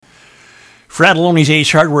Fratelloni's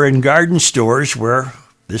Ace Hardware and Garden Stores, where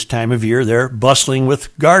this time of year they're bustling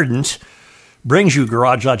with gardens, brings you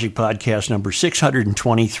Garage Logic Podcast number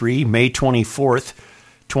 623, May 24th,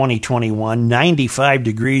 2021. 95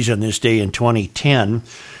 degrees on this day in 2010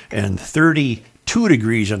 and 32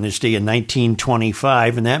 degrees on this day in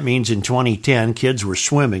 1925. And that means in 2010, kids were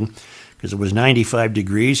swimming because it was 95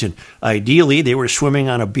 degrees. And ideally, they were swimming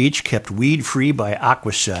on a beach kept weed-free by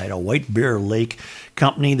Aquacide, a White Bear Lake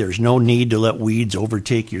company. There's no need to let weeds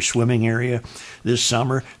overtake your swimming area this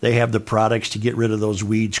summer. They have the products to get rid of those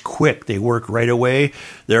weeds quick. They work right away.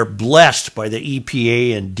 They're blessed by the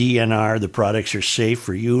EPA and DNR. The products are safe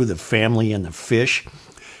for you, the family, and the fish.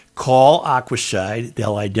 Call Aquacide.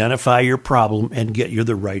 They'll identify your problem and get you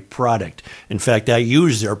the right product. In fact, I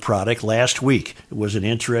used their product last week. It was an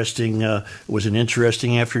interesting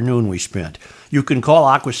afternoon we spent. You can call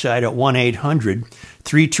Aquacide at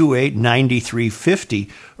 1-800-328-9350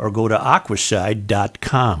 or go to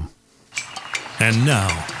aquacide.com. And now,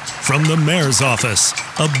 from the mayor's office,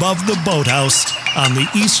 above the boathouse on the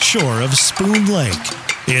east shore of Spoon Lake,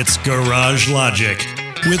 it's Garage Logic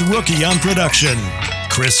with Rookie on production,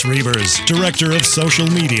 Chris Reavers, director of social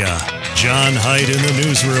media, John Hyde in the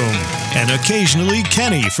newsroom, and occasionally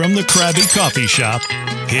Kenny from the Krabby Coffee Shop.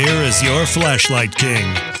 Here is your flashlight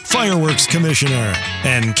king, fireworks commissioner,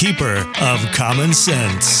 and keeper of common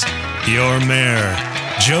sense, your mayor,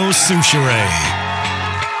 Joe Soucheray.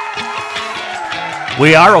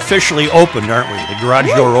 We are officially opened, aren't we? The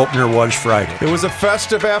garage door opener was Friday. It was a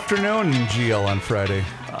festive afternoon in GL on Friday.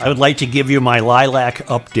 I would like to give you my lilac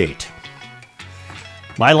update.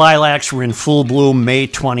 My lilacs were in full bloom May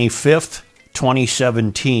 25th,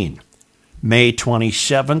 2017, May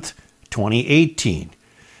 27th, 2018,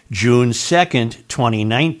 June 2nd,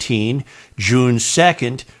 2019, June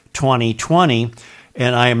 2nd, 2020,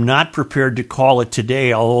 and I am not prepared to call it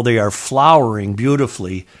today, although they are flowering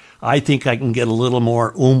beautifully. I think I can get a little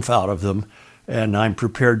more oomph out of them, and I'm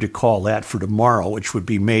prepared to call that for tomorrow, which would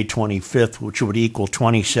be May 25th, which would equal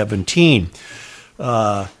 2017.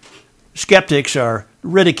 Skeptics are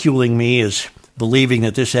ridiculing me as believing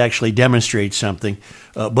that this actually demonstrates something,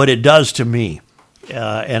 but it does to me.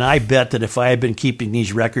 And I bet that if I had been keeping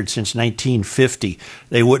these records since 1950,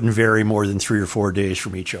 they wouldn't vary more than 3 or 4 days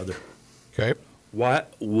from each other. Okay. Why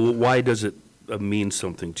does it mean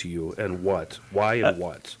something to you, and what? Why and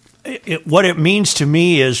what? What it means to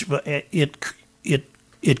me is it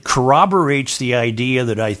corroborates the idea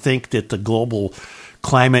that I think that the global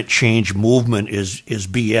climate change movement is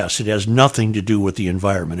BS. It has nothing to do with the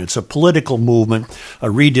environment. It's a political movement, a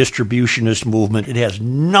redistributionist movement. It has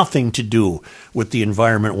nothing to do with the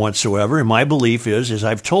environment whatsoever. And my belief is, as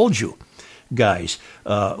I've told you, guys,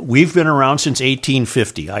 we've been around since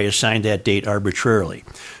 1850. I assigned that date arbitrarily.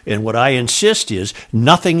 And what I insist is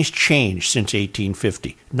nothing's changed since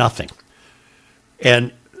 1850. Nothing.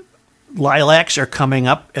 And lilacs are coming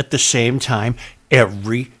up at the same time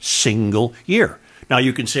every single year. Now,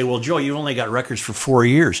 you can say, well, Joe, you only got records for 4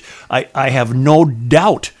 years. I have no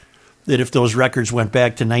doubt that if those records went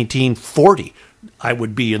back to 1940, I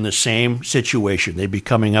would be in the same situation. They'd be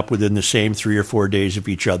coming up within the same 3 or 4 days of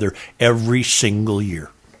each other every single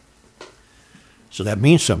year. So that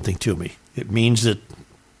means something to me. It means that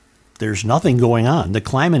there's nothing going on. The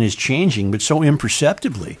climate is changing, but so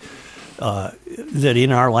imperceptibly that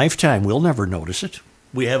in our lifetime, we'll never notice it.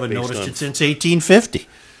 We haven't noticed it since 1850.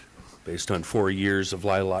 Based on 4 years of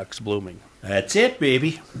lilacs blooming. That's it,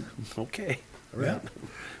 baby. Okay. All right. Yeah.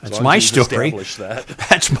 That's my story.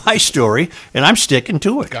 That's my story, and I'm sticking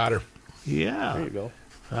to it. Got her. Yeah. There you go.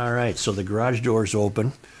 All right, so the garage door's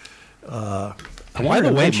open. By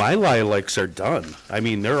the way, my lilacs are done. I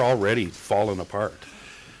mean, they're already falling apart.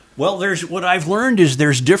 Well, what I've learned is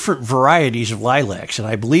there's different varieties of lilacs, and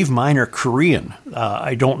I believe mine are Korean.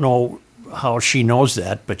 I don't know how she knows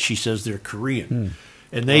that, but she says they're Korean.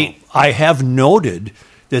 And I have noted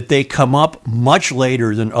that they come up much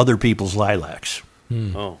later than other people's lilacs.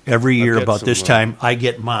 Every year about this time, I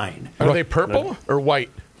get mine. Are they purple or white?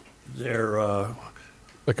 They're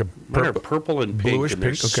like a Mine are purple and pink, bluish and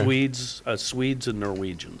they're pink? Okay. Swedes and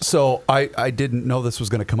Norwegians. So I didn't know this was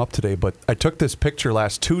going to come up today, but I took this picture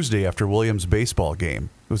last Tuesday after Williams' baseball game.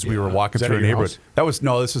 We were walking through a neighborhood.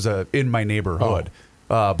 This was in my neighborhood.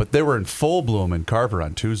 But they were in full bloom in Carver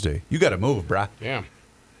on Tuesday. You got to move, brah. Yeah.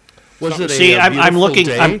 Was it See, a I'm looking.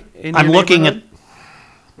 day I'm looking at.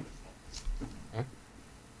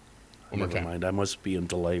 One more Never time. mind. I must be in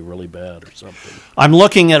delay really bad or something. I'm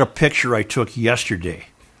looking at a picture I took yesterday.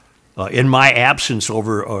 In my absence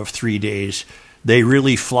of 3 days, they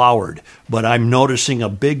really flowered. But I'm noticing a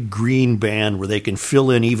big green band where they can fill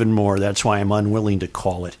in even more. That's why I'm unwilling to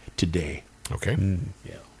call it today. Okay.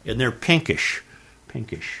 Yeah, and they're pinkish.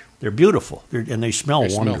 They're beautiful, and they smell They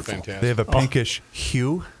smell wonderful. fantastic. They have a pinkish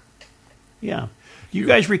hue. Yeah. You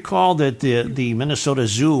guys recall that the Minnesota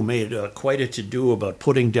Zoo made quite a to-do about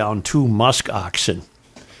putting down 2 musk oxen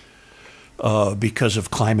because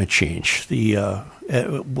of climate change.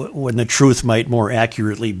 When the truth might more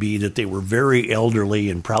accurately be that they were very elderly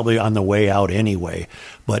and probably on the way out anyway,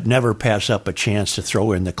 but never pass up a chance to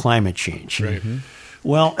throw in the climate change. Right.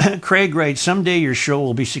 Well, Craig writes, someday your show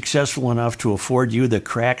will be successful enough to afford you the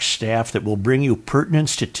crack staff that will bring you pertinent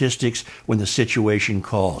statistics when the situation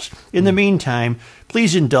calls. In the meantime,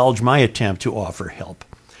 please indulge my attempt to offer help.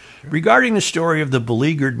 Regarding the story of the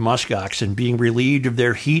beleaguered musk oxen being relieved of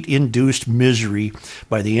their heat-induced misery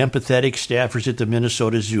by the empathetic staffers at the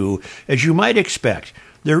Minnesota Zoo, as you might expect,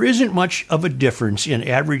 there isn't much of a difference in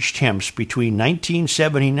average temps between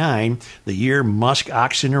 1979, the year musk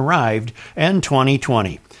oxen arrived, and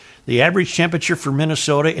 2020. The average temperature for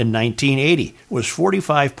Minnesota in 1980 was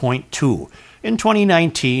 45.2. In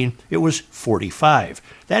 2019, it was 45.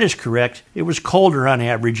 That is correct. It was colder on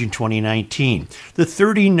average in 2019, the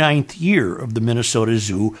 39th year of the Minnesota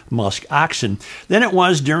Zoo musk oxen, than it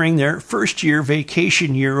was during their first-year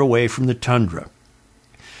vacation year away from the tundra.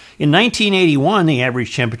 In 1981, the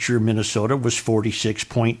average temperature in Minnesota was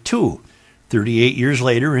 46.2. 38 years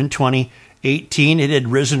later, in 2018, it had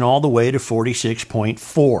risen all the way to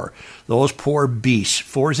 46.4. Those poor beasts,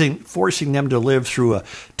 forcing them to live through a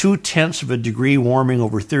 0.2 of a degree warming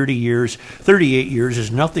over 38 years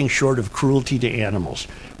is nothing short of cruelty to animals.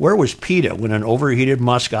 Where was PETA when an overheated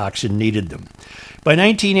musk oxen needed them? By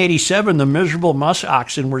 1987, the miserable musk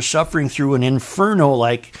oxen were suffering through an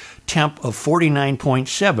inferno-like temp of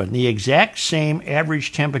 49.7, the exact same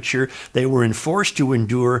average temperature they were enforced to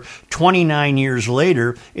endure 29 years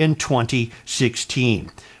later in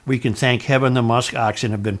 2016. We can thank heaven the musk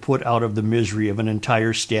oxen have been put out of the misery of an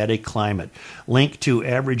entire static climate. Link to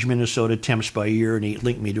average Minnesota temps by year, and he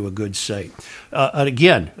linked me to a good site.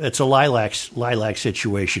 Again, it's a lilac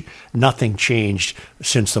situation. Nothing changed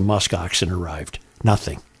since the musk oxen arrived.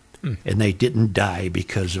 Nothing. And they didn't die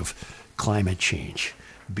because of climate change.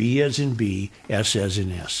 B as in B, S as in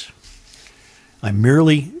S. I'm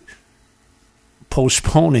merely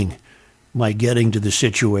postponing my getting to the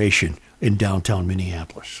situation in downtown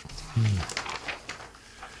Minneapolis.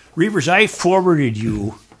 Reavers, I forwarded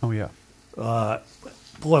you. Oh, yeah.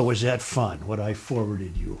 Boy, was that fun, what I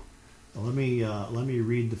forwarded you. Let me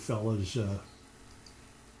read the fellas.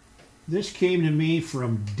 This came to me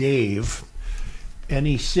from Dave, and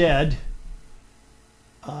he said...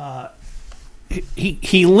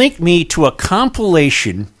 He linked me to a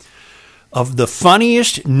compilation of the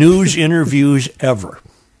funniest news interviews ever.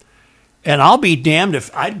 And I'll be damned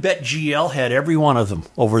if I'd bet GL had every one of them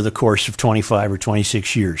over the course of 25 or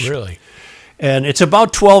 26 years. Really? And it's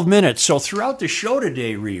about 12 minutes. So throughout the show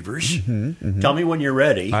today, Reavers, tell me when you're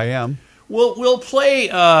ready. I am. We'll play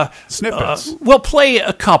Snippets. We'll play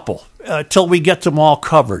a couple till we get them all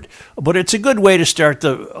covered. But it's a good way to start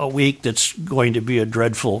a week that's going to be a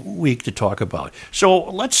dreadful week to talk about. So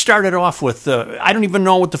let's start it off with I don't even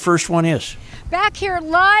know what the first one is. Back here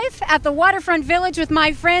live at the Waterfront Village with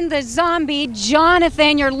my friend, the zombie,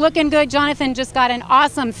 Jonathan. You're looking good. Jonathan just got an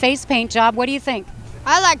awesome face paint job. What do you think?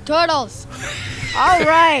 I like turtles. All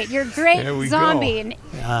right. You're great, There we zombie.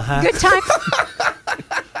 go. Good time.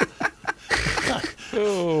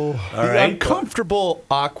 Oh. All The right. uncomfortable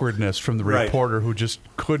awkwardness from the Right. reporter who just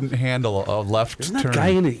couldn't handle a left Isn't turn.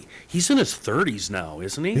 that guy he's in his 30s now,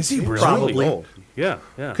 isn't he? Is he really? Probably. old. Yeah.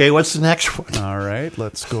 Okay, what's the next one? All right,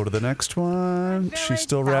 let's go to the next one. She's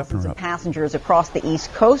still wrapping Thousands her of up. passengers across the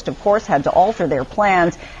East Coast, of course, had to alter their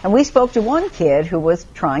plans, and we spoke to one kid who was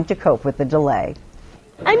trying to cope with the delay.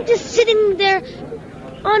 I'm just sitting there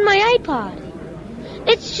on my iPod.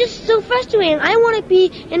 It's just so frustrating. I want to be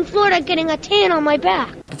in Florida getting a tan on my back.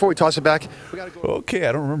 Before we toss it back, we got to go. Okay,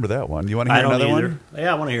 I don't remember that one. You want to I hear don't another either. one?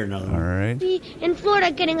 Yeah, I want to hear another All one. right. Be in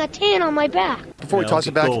Florida getting a tan on my back. Before we Yeah, toss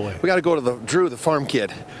it back, go away. we got to go to Drew, the farm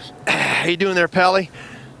kid. How you doing there, Pally?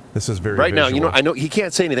 This is very Right now, you know, visual. I know he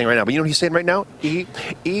can't say anything right now, but you know what he's saying right now? Never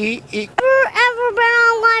been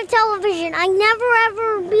on live television. I never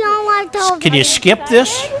ever be on live television. Can you skip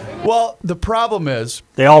this? Well, the problem is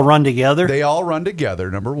They all run together? they all run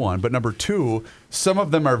together, number one. But number two, some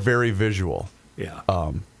of them are very visual. Yeah.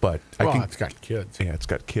 But I Well, can. it's got kids. Yeah, it's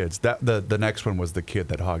got kids. The next one was the kid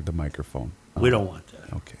that hogged the microphone. We don't want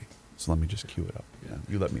that. Okay, so let me just cue it up. Yeah,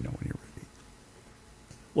 you let me know when you're ready.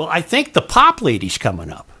 Well, I think the pop lady's coming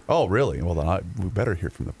up. Oh, really? Well, then we better hear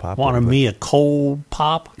from the pop. Wanted lady. me a cold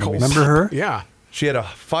pop. Remember her? Yeah. She had a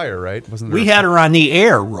fire, right? Wasn't there? We had her on the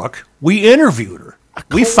air, Rook. We interviewed her.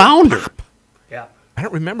 We found her. I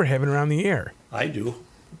don't remember having her on the air. I do.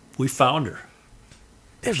 We found her.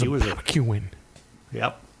 She was barbecuing.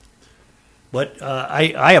 Yep. But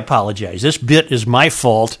I apologize. This bit is my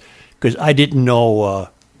fault because I didn't know.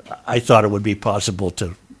 I thought it would be possible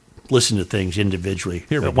to listen to things individually.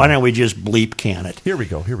 Why don't we just bleep can it? Here we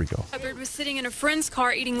go. Hubbard was sitting in a friend's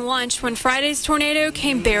car eating lunch when Friday's tornado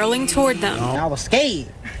came barreling toward them. I was scared.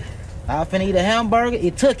 I was finna eat a hamburger.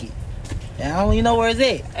 It took it. And I don't even know where it's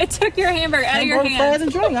at. It took your hamburger out of your Hamburger, fries, hand.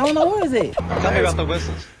 and drink. I don't know where it's at. Tell me about the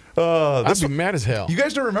whistles. I'd be mad as hell. You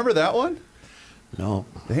guys don't remember that one? No.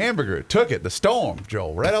 The hamburger took it. The storm,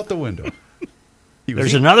 Joel, right out the window.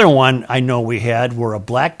 There's another one I know we had where a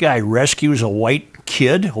black guy rescues a white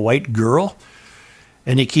kid, a white girl,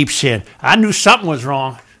 and he keeps saying, I knew something was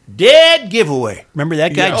wrong. Dead giveaway. Remember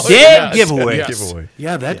that guy? Dead giveaway.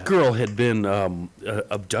 Yeah, that girl had been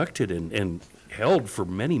abducted and held for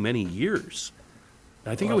many, many years.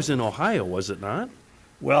 I think it was in Ohio, was it not?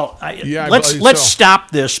 Well, let's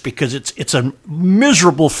stop this because it's a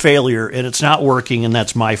miserable failure and it's not working and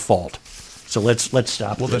that's my fault. So let's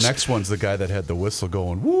stop. Well, this. The next one's the guy that had the whistle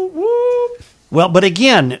going whoop whoop. Well, but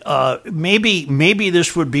again, maybe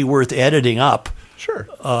this would be worth editing up. Sure.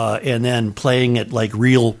 And then playing it like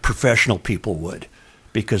real professional people would,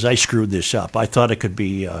 because I screwed this up. I thought it could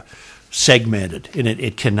be segmented, and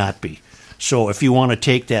it cannot be. So if you want to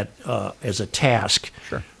take that as a task,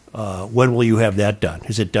 sure. When will you have that done?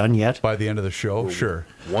 Is it done yet? By the end of the show, sure.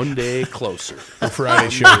 One day closer. The Friday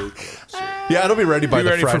show. Yeah, it'll be ready by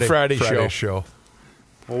the Friday show.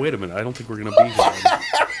 Well, wait a minute. I don't think we're going to be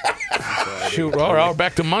here. Shoot, we're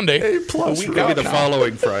back to Monday. Hey, plus a week maybe the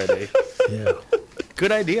following Friday. Yeah.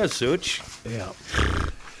 Good idea, Such. Yeah.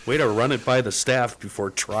 Way to run it by the staff before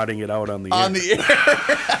trotting it out on the air. On the air.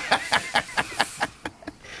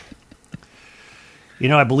 You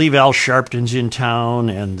know, I believe Al Sharpton's in town,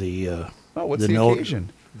 and the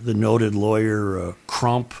occasion? The noted lawyer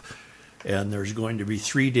Crump, and there's going to be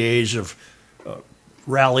 3 days of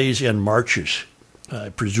rallies and marches. I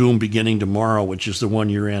presume beginning tomorrow, which is the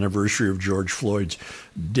 1-year anniversary of George Floyd's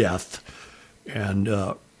death, and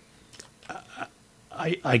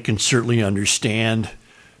I can certainly understand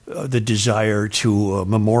the desire to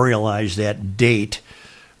memorialize that date.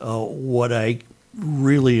 What I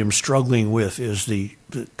really am struggling with is the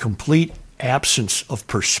complete absence of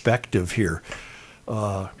perspective here.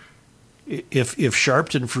 If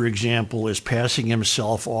Sharpton, for example, is passing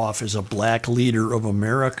himself off as a black leader of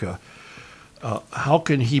America, how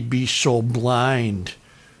can he be so blind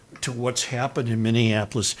to what's happened in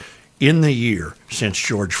Minneapolis in the year since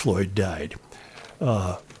George Floyd died?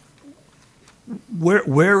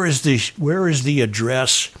 Where is the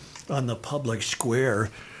address on the public square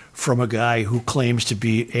from a guy who claims to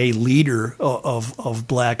be a leader of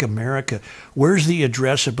black America? Where's the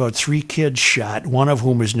address about 3 kids shot, one of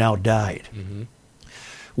whom has now died? Mm-hmm.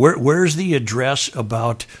 Where's the address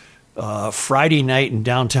about Friday night in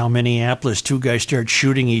downtown Minneapolis, 2 guys start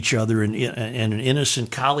shooting each other, and an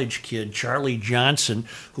innocent college kid, Charlie Johnson,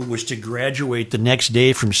 who was to graduate the next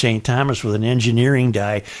day from St. Thomas with an engineering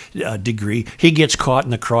degree, he gets caught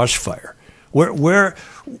in the crossfire. Where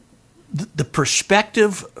the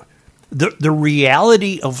perspective, the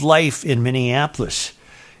reality of life in Minneapolis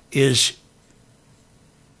is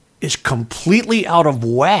completely out of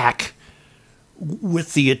whack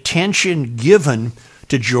with the attention given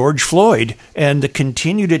to George Floyd and the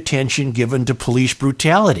continued attention given to police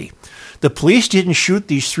brutality. The police didn't shoot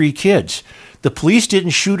these 3 kids. The police didn't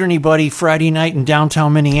shoot anybody Friday night in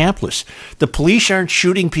downtown Minneapolis. The police aren't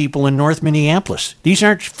shooting people in North Minneapolis. These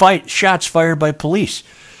aren't shots fired by police.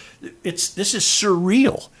 This is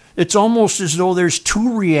surreal. It's almost as though there's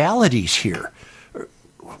 2 realities here.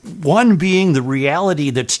 One being the reality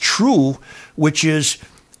that's true, which is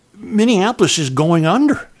Minneapolis is going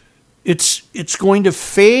under. It's going to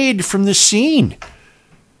fade from the scene.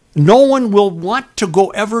 No one will want to go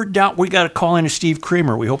ever down. We got to call in Steve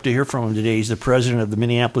Kramer. We hope to hear from him today. He's the president of the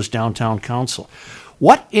Minneapolis Downtown Council.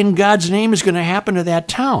 What in God's name is going to happen to that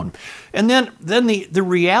town? And then the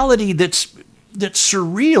reality that's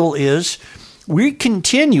surreal is we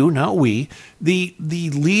continue, not we, the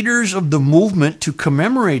leaders of the movement to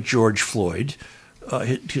commemorate George Floyd,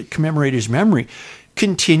 to commemorate his memory,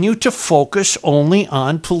 continue to focus only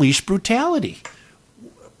on police brutality.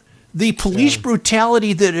 The police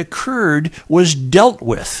brutality that occurred was dealt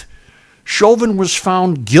with. Chauvin was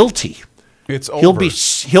found guilty. It's over.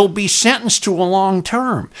 He'll be sentenced to a long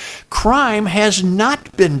term. Crime has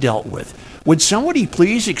not been dealt with. Would somebody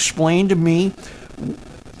please explain to me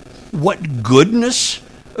what goodness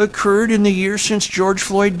occurred in the year since George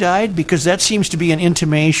Floyd died? Because that seems to be an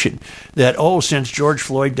intimation that, since George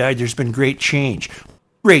Floyd died, there's been great change.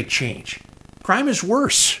 great change. Crime is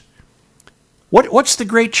worse. What's the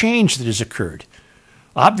great change that has occurred?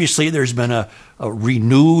 Obviously, there's been a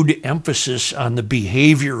renewed emphasis on the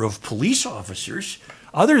behavior of police officers.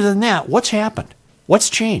 Other than that, what's happened? What's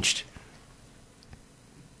changed?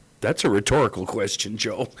 That's a rhetorical question,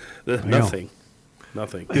 Joe. Nothing.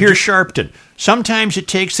 Nothing. Here's Sharpton. Sometimes it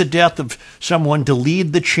takes the death of someone to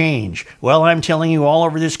lead the change. Well, I'm telling you, all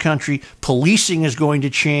over this country, policing is going to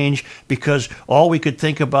change because all we could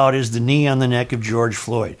think about is the knee on the neck of George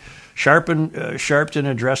Floyd. Sharpton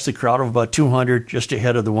addressed the crowd of about 200 just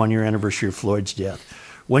ahead of the one-year anniversary of Floyd's death.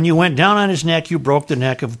 When you went down on his neck, you broke the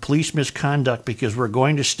neck of police misconduct because we're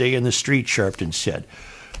going to stay in the street, Sharpton said.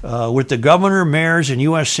 With the governor, mayors, and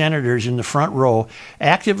U.S. senators in the front row,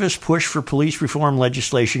 activists push for police reform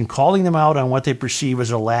legislation, calling them out on what they perceive as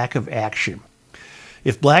a lack of action.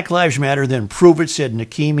 If Black Lives Matter, then prove it, said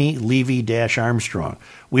Nikemi Levy-Armstrong.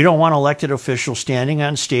 We don't want elected officials standing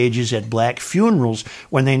on stages at black funerals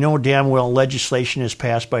when they know damn well legislation is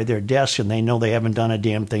passed by their desks and they know they haven't done a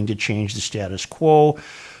damn thing to change the status quo.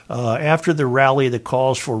 After the rally, the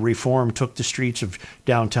calls for reform took the streets of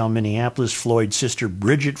downtown Minneapolis. Floyd's sister,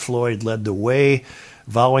 Bridget Floyd, led the way,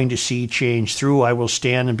 vowing to see change through. I will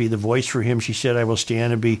stand and be the voice for him, she said. I will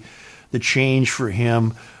stand and be the change for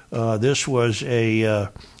him. This was a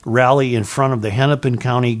rally in front of the Hennepin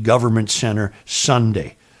County Government Center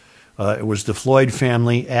Sunday. It was the Floyd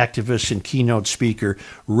family, activist, and keynote speaker,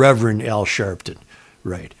 Reverend Al Sharpton.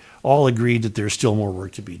 Right. All agreed that there's still more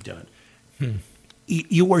work to be done.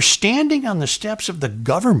 You were standing on the steps of the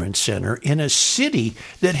Government Center in a city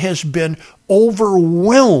that has been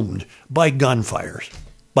overwhelmed by gunfires,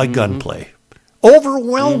 by gunplay.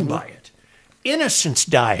 Overwhelmed by it. Innocents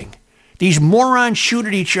dying. These morons shoot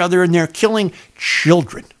at each other and they're killing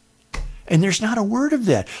children. And there's not a word of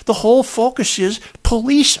that. The whole focus is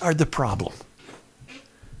police are the problem.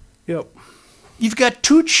 Yep. You've got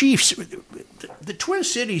two chiefs. The Twin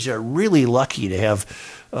Cities are really lucky to have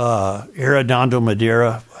Arredondo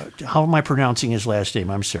Madera. How am I pronouncing his last name?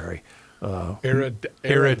 I'm sorry. Arredondo.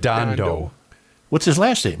 What's his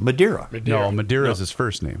last name? Madera. No, Madera is his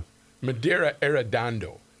first name. Madera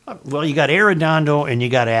Arredondo. Well, you got Arredondo and you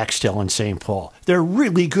got Axtell and St. Paul. They're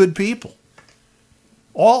really good people.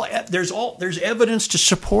 There's evidence to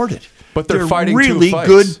support it. But they're fighting really two fights.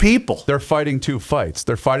 Good people. They're fighting two fights.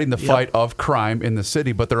 They're fighting the fight of crime in the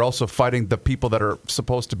city, but they're also fighting the people that are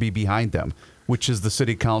supposed to be behind them, which is the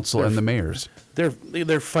city council and the mayors.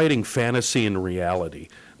 They're fighting fantasy and reality.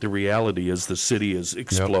 The reality is the city is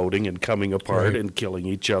exploding and coming apart and killing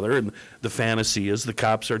each other, and the fantasy is the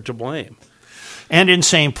cops are to blame. And in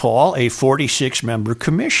St. Paul, a 46-member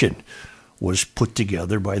commission was put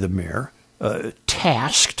together by the mayor,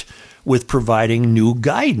 tasked with providing new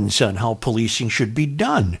guidance on how policing should be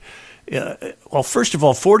done. Well, first of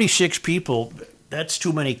all, 46 people, that's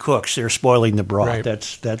too many cooks. They're spoiling the broth.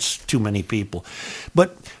 Right. That's too many people.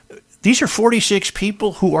 But these are 46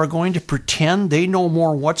 people who are going to pretend they know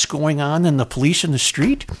more what's going on than the police in the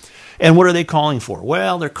street. And what are they calling for?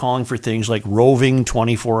 Well, they're calling for things like roving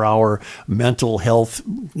 24-hour mental health,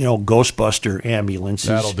 Ghostbuster ambulances.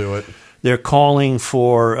 That'll do it. They're calling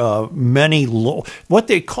for what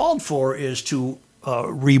they called for is to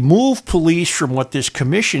remove police from what this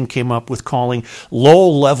commission came up with calling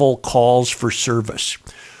low-level calls for service.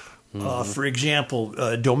 For example,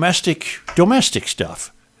 domestic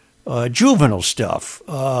stuff, juvenile stuff,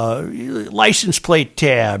 license plate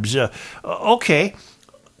tabs. Okay.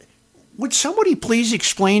 Would somebody please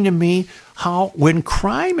explain to me how, when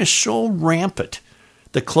crime is so rampant,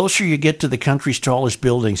 the closer you get to the country's tallest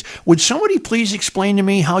buildings, would somebody please explain to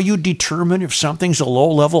me how you determine if something's a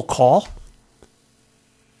low-level call?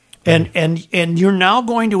 And you're now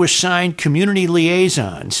going to assign community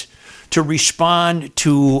liaisons to respond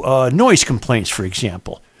to noise complaints, for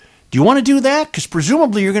example. Do you want to do that? Because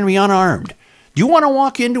presumably you're going to be unarmed. Do you want to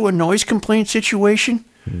walk into a noise complaint situation?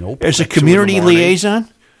 Nope. As a community liaison?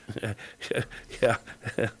 Yeah,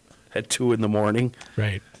 at 2 a.m.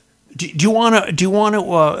 Right. Do you want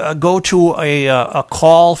to go to a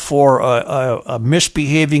call for a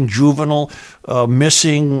misbehaving juvenile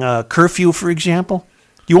missing curfew, for example?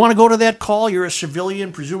 Do you want to go to that call? You're a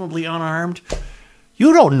civilian, presumably unarmed.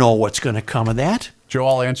 You don't know what's going to come of that. Joe,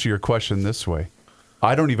 I'll answer your question this way.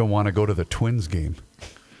 I don't even want to go to the Twins game.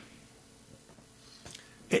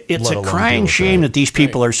 It's a crying shame that these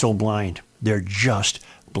people are so blind. They're just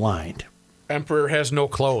blind. Emperor has no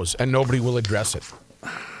clothes, and nobody will address it.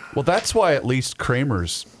 Well, that's why at least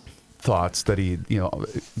Kramer's thoughts that he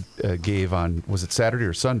gave on, was it Saturday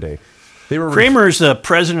or Sunday, Kramer is the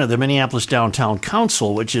president of the Minneapolis Downtown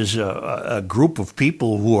Council, which is a group of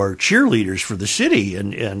people who are cheerleaders for the city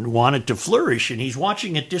and want it to flourish. And he's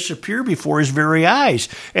watching it disappear before his very eyes.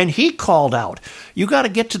 And he called out, you got to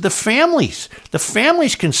get to the families. The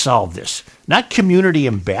families can solve this, not community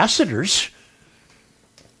ambassadors.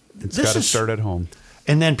 It's got to start at home.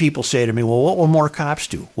 And then people say to me, well, what will more cops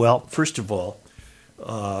do? Well, first of all,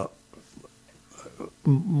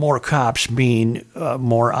 more cops mean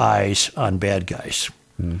more eyes on bad guys.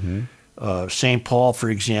 Mm-hmm. St. Paul, for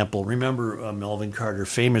example, remember Melvin Carter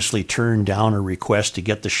famously turned down a request to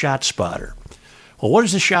get the shot spotter. Well, what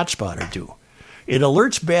does the shot spotter do? It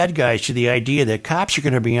alerts bad guys to the idea that cops are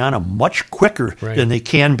going to be on them much quicker than they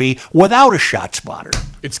can be without a shot spotter.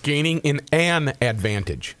 It's gaining an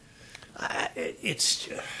advantage. It's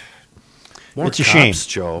a shame,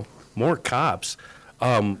 Joe. More cops.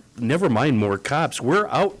 Never mind more cops. We're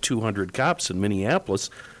out 200 cops in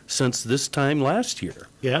Minneapolis since this time last year.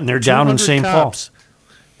 Yeah, and they're down in St. Paul. Cops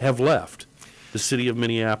have left the city of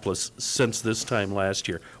Minneapolis since this time last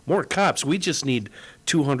year. More cops. We just need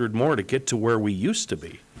 200 more to get to where we used to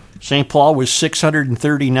be. St. Paul was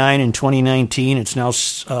 639 in 2019. It's now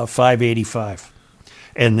 585.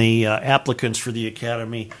 And the applicants for the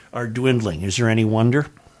academy are dwindling. Is there any wonder?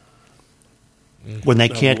 When they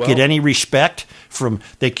can't get any respect from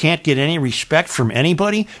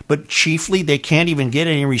anybody, but chiefly they can't even get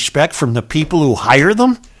any respect from the people who hire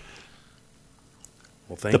them.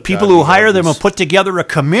 Well, the people who hire them have put together a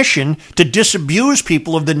commission to disabuse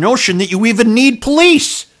people of the notion that you even need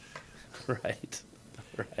police. Right.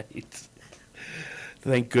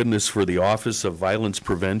 Thank goodness for the Office of Violence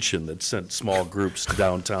Prevention that sent small groups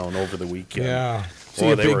downtown over the weekend. Yeah.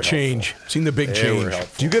 Seen the big change. Do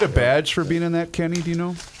you get a badge for being in that, Kenny? Do you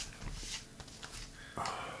know?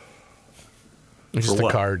 Just a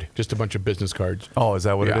card. Just a bunch of business cards. Oh, is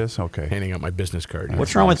that what it is? Okay. Handing out my business card.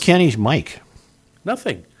 What's wrong with Kenny's mic?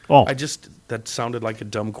 Nothing. Oh. That sounded like a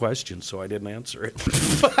dumb question, so I didn't answer it.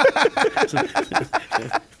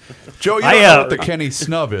 Joe, you don't know what the Kenny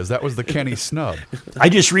snub is. That was the Kenny snub. I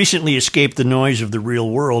just recently escaped the noise of the real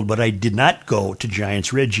world, but I did not go to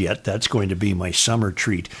Giants Ridge yet. That's going to be my summer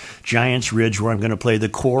treat. Giants Ridge, where I'm going to play the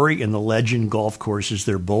Quarry and the Legend golf courses.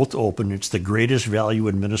 They're both open. It's the greatest value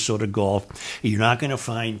in Minnesota golf. You're not going to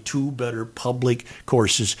find two better public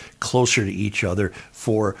courses closer to each other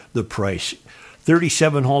for the price.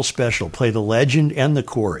 37-hole special. Play the Legend and the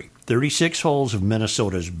Quarry. 36 holes of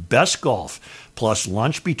Minnesota's best golf, plus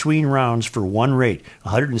lunch between rounds for one rate.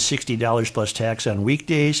 $160 plus tax on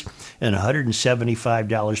weekdays and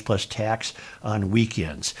 $175 plus tax on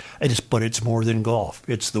weekends. But it's more than golf.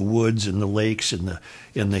 It's the woods and the lakes and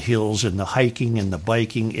the hills and the hiking and the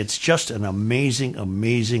biking. It's just an amazing,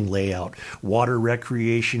 amazing layout. Water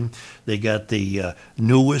recreation. They got the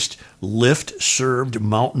newest lift-served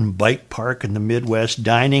mountain bike park in the Midwest,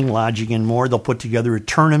 dining, lodging, and more. They'll put together a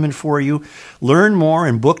tournament for you. Learn more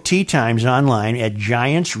and book tee times online at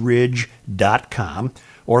giantsridge.com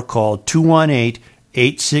or call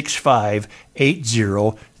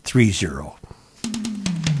 218-865-8030.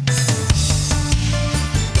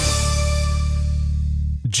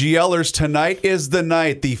 GLers, tonight is the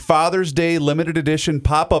night. The Father's Day limited edition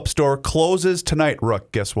pop-up store closes tonight.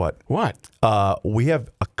 Rook, guess what? What? We have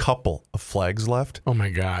a couple of flags left. Oh, my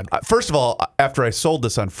God. First of all, after I sold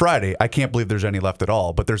this on Friday, I can't believe there's any left at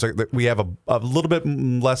all. But we have a little bit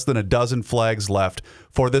less than a dozen flags left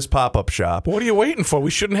for this pop-up shop. What are you waiting for?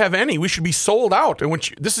 We shouldn't have any. We should be sold out. And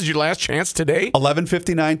this is your last chance today?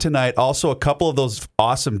 11:59 tonight. Also, a couple of those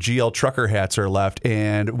awesome GL trucker hats are left.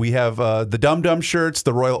 And we have the Dum Dum shirts,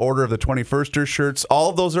 the Royal Order of the 21st shirts. All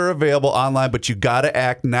of those are available online, but you got to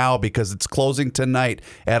act now because it's closing tonight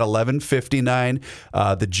at 11:59.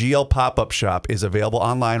 The GL pop-up shop is available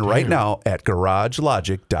online right now at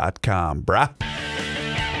garagelogic.com. Brah.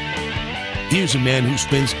 Here's a man who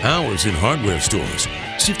spends hours in hardware stores,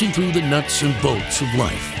 sifting through the nuts and bolts of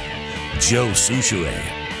life. Joe Soucheray.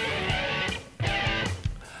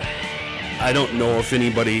 I don't know if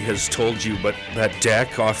anybody has told you, but that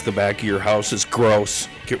deck off the back of your house is gross.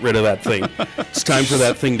 Get rid of that thing. It's time for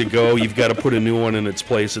that thing to go. You've got to put a new one in its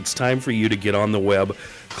place. It's time for you to get on the web.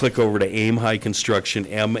 Click over to Aim High Construction,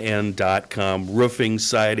 mn.com. Roofing,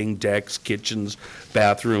 siding, decks, kitchens,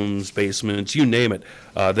 bathrooms, basements, you name it.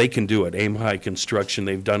 They can do it. Aim High Construction,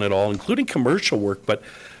 they've done it all, including commercial work. But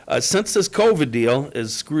since this COVID deal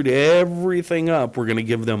has screwed everything up, we're going to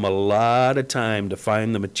give them a lot of time to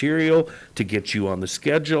find the material, to get you on the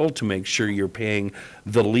schedule, to make sure you're paying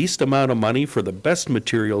the least amount of money for the best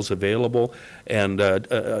materials available, and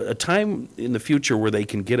a time in the future where they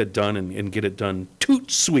can get it done and get it done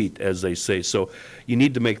toot sweet, as they say. So you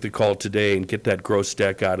need to make the call today and get that gross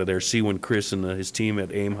deck out of there. See when Chris and his team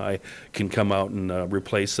at Aim High can come out and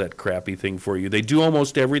replace that crappy thing for you. They do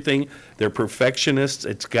almost everything. They're perfectionists.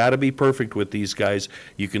 It's got to be perfect with these guys.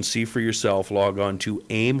 You can see for yourself. Log on to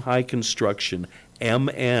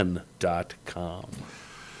aimhighconstructionmn.com.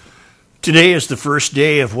 Today is the first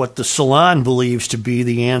day of what the Salon believes to be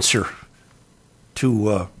the answer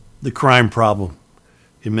to the crime problem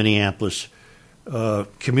in Minneapolis.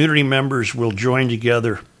 Community members will join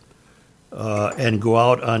together and go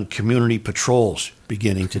out on community patrols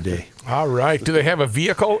beginning today. All right. Do they have a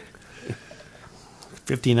vehicle?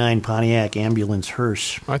 59 Pontiac ambulance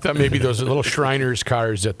hearse. I thought maybe those little Shriners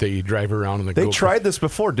cars that they drive around in the They tried this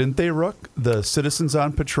before, didn't they, Rook? The Citizens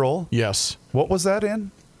on Patrol? Yes. What was that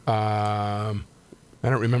in? I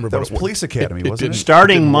don't remember. That was Police Academy, wasn't it?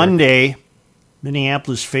 Starting Monday,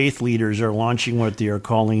 Minneapolis faith leaders are launching what they are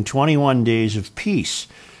calling 21 Days of Peace.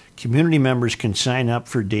 Community members can sign up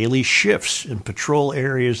for daily shifts and patrol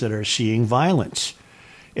areas that are seeing violence.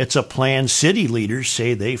 It's a plan city leaders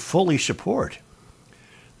say they fully support.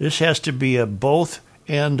 This has to be a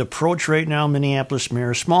both-and approach right now, Minneapolis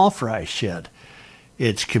Mayor Smallfry said.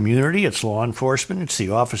 It's community, it's law enforcement, it's the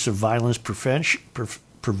Office of Violence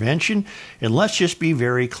Prevention, and let's just be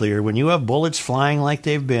very clear, when you have bullets flying like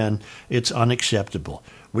they've been, it's unacceptable.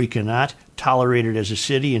 We cannot tolerate it as a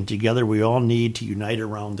city, and together we all need to unite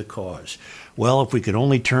around the cause. Well, if we could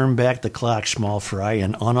only turn back the clock, Smallfry,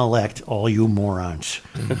 and unelect all you morons.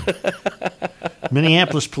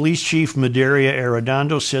 Minneapolis Police Chief Medaria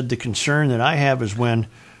Arredondo said the concern that I have is when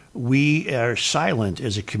we are silent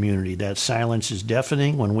as a community. That silence is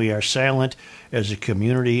deafening. When we are silent as a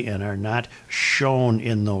community and are not shown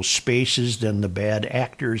in those spaces, then the bad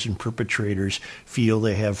actors and perpetrators feel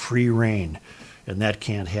they have free reign, and that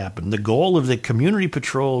can't happen. The goal of the community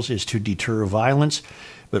patrols is to deter violence,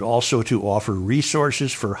 but also to offer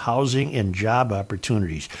resources for housing and job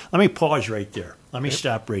opportunities. Let me pause right there. Let me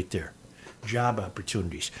stop right there. Job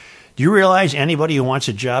opportunities. Do you realize anybody who wants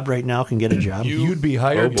a job right now can get a job? You'd be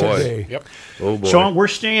hired today. Yep. Oh, boy. So we're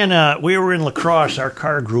staying, we were in La Crosse. Our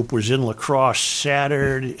car group was in La Crosse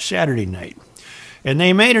Saturday night. And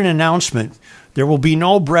they made an announcement. There will be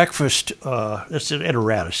no breakfast, that's at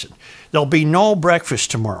Radisson. There'll be no breakfast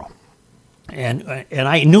tomorrow. And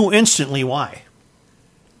I knew instantly why.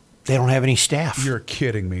 They don't have any staff. You're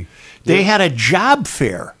kidding me. They had a job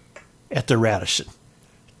fair at the Radisson.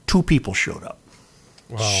 2 people showed up.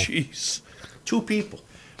 Wow. Jeez. 2 people.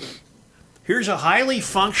 Here's a highly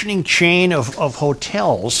functioning chain of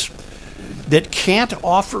hotels that can't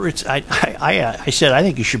offer its. I said I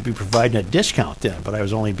think you should be providing a discount then, but I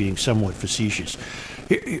was only being somewhat facetious.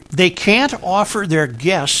 They can't offer their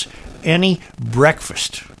guests any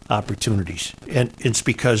breakfast opportunities, and it's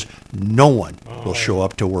because no one will show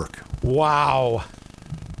up to work. Wow.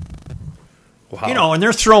 Wow. You know, and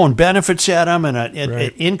they're throwing benefits at them and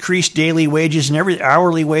increased daily wages and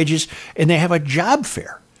hourly wages, and they have a job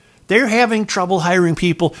fair. They're having trouble hiring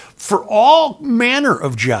people for all manner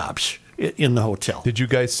of jobs in the hotel. Did you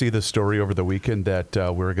guys see the story over the weekend that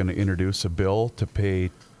we're going to introduce a bill to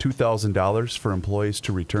pay $2,000 for employees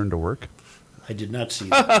to return to work? I did not see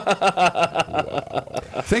that.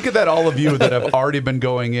 Wow. Think of that, all of you that have already been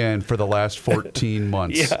going in for the last 14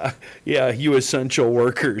 months. Yeah, you essential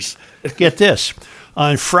workers. Get this.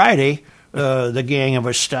 On Friday, the gang of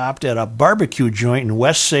us stopped at a barbecue joint in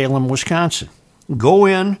West Salem, Wisconsin. Go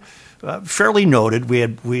in, fairly noted. We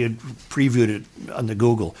had previewed it on the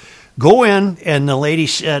Google. Go in, and the lady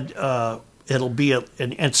said it'll be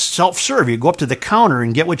it's self-serve. You go up to the counter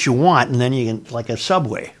and get what you want, and then you can, like a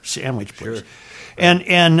Subway sandwich place. Sure.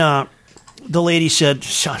 And the lady said,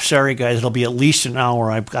 "Sorry guys, it'll be at least an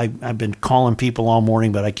hour. I've been calling people all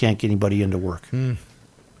morning, but I can't get anybody into work."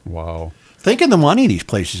 Wow. Think of the money these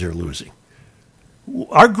places are losing.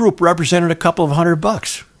 Our group represented a couple of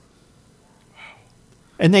 $100,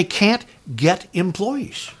 and they can't get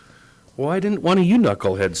employees. Why didn't one of you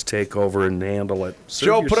knuckleheads take over and handle it? Serve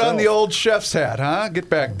Joe, yourself. put on the old chef's hat, huh? Get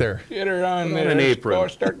back there. Get her on Put there. an apron.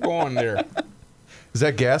 Start going there. Is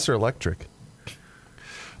that gas or electric?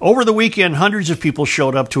 Over the weekend, hundreds of people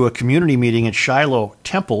showed up to a community meeting at Shiloh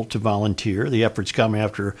Temple to volunteer. The efforts come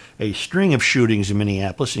after a string of shootings in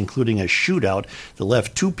Minneapolis, including a shootout that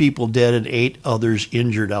left 2 people dead and 8 others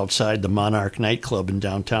injured outside the Monarch nightclub in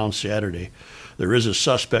downtown Saturday. There is a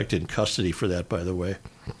suspect in custody for that, by the way.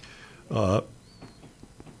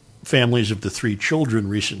 Families of the 3 children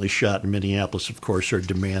recently shot in Minneapolis, of course, are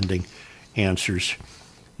demanding answers.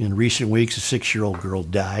 In recent weeks, a 6-year-old girl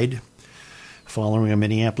died following a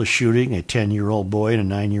Minneapolis shooting. A 10-year-old boy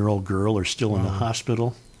and a 9-year-old girl are still in the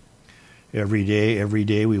hospital. Every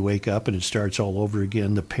day we wake up and it starts all over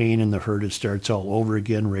again. The pain and the hurt, it starts all over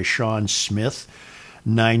again. Rashawn Smith,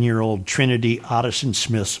 9-year-old Trinity Otteson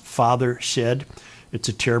Smith's father, said it's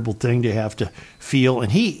a terrible thing to have to feel.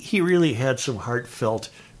 And he really had some heartfelt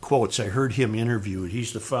quotes. I heard him interviewed.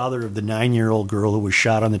 He's the father of the 9-year-old girl who was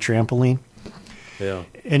shot on the trampoline. Yeah.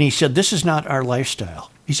 And he said, this is not our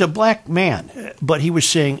lifestyle. He's a black man, but he was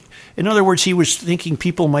saying, in other words, he was thinking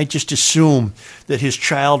people might just assume that his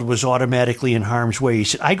child was automatically in harm's way. He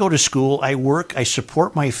said, I go to school, I work, I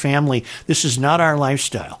support my family. This is not our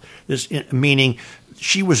lifestyle. This, meaning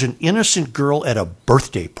she was an innocent girl at a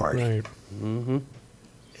birthday party. Right. Mm-hmm.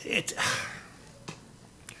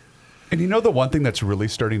 And you know the one thing that's really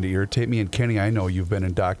starting to irritate me, and Kenny, I know you've been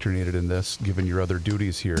indoctrinated in this, given your other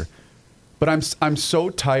duties here, but I'm so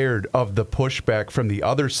tired of the pushback from the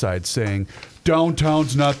other side saying,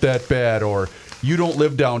 downtown's not that bad, or you don't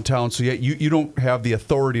live downtown, so yet you don't have the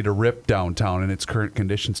authority to rip downtown in its current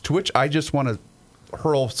conditions, to which I just want to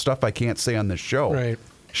hurl stuff I can't say on this show. Right.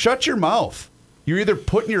 Shut your mouth. You're either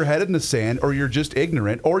putting your head in the sand, or you're just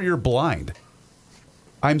ignorant, or you're blind.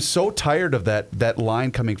 I'm so tired of that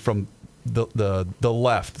line coming from the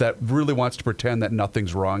left that really wants to pretend that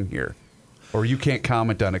nothing's wrong here, or you can't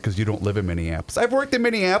comment on it because you don't live in Minneapolis. I've worked in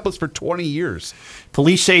Minneapolis for 20 years.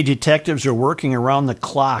 Police say detectives are working around the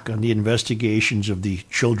clock on the investigations of the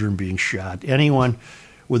children being shot. Anyone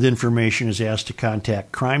with information is asked to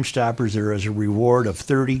contact Crime Stoppers. There is a reward of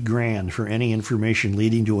 $30,000 for any information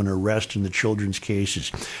leading to an arrest in the children's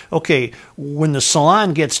cases. Okay, when the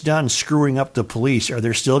salon gets done screwing up the police, are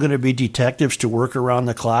there still going to be detectives to work around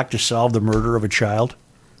the clock to solve the murder of a child?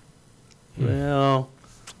 Well,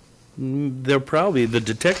 the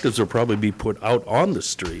detectives will probably be put out on the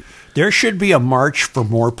street. There should be a march for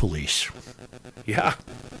more police. Yeah.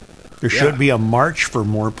 There should be a march for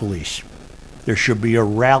more police. There should be a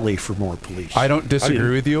rally for more police. I don't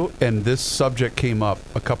disagree with you, and this subject came up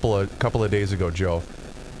a couple of days ago, Joe.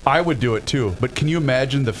 I would do it too, but can you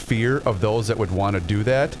imagine the fear of those that would want to do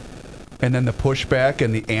that, and then the pushback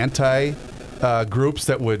and the anti groups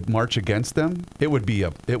that would march against them? It would be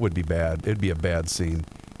bad. It'd be a bad scene.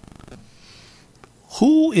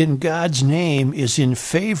 Who in God's name is in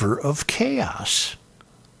favor of chaos?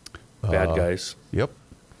 Bad guys. Yep.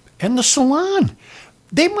 And the salon.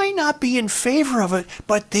 They might not be in favor of it,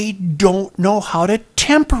 but they don't know how to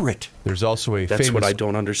temper it. There's also That's what I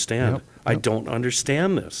don't understand. Yep. I don't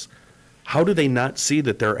understand this. How do they not see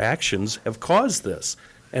that their actions have caused this?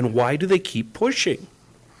 And why do they keep pushing?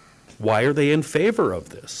 Why are they in favor of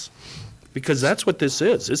this? Because that's what this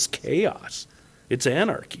is. It's chaos. It's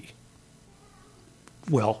anarchy.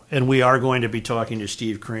 Well, and we are going to be talking to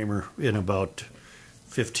Steve Kramer in about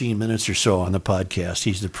 15 minutes or so on the podcast.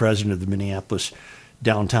 He's the president of the Minneapolis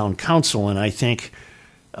Downtown Council, and I think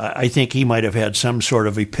he might have had some sort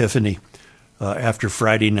of epiphany after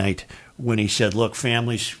Friday night when he said, "Look,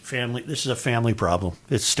 family, this is a family problem.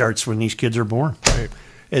 It starts when these kids are born, right?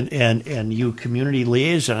 And you, community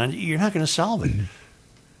liaison, you're not going to solve it,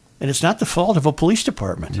 and it's not the fault of a police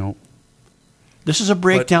department. No, this is a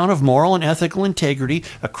breakdown of moral and ethical integrity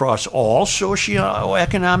across all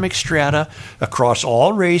socioeconomic strata, across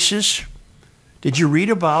all races. Did you read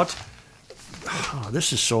about?" Oh,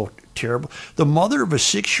 this is so terrible. The mother of a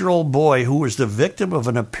 6-year-old boy who was the victim of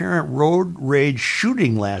an apparent road rage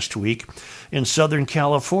shooting last week in Southern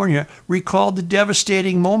California recalled the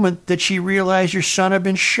devastating moment that she realized her son had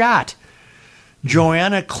been shot.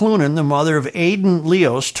 Joanna Clunan, the mother of Aiden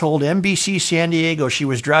Leos, told NBC San Diego she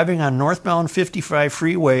was driving on northbound 55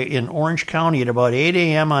 freeway in Orange County at about 8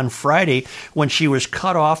 a.m. on Friday when she was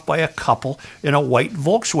cut off by a couple in a white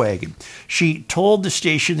Volkswagen. She told the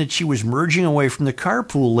station that she was merging away from the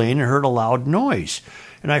carpool lane and heard a loud noise.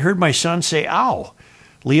 And I heard my son say, "Ow."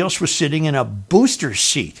 Leos was sitting in a booster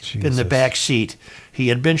seat in the back seat. He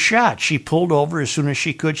had been shot. She pulled over as soon as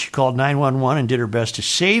she could. She called 911 and did her best to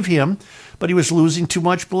save him, but he was losing too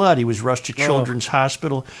much blood. He was rushed to Children's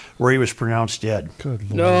Hospital, where he was pronounced dead.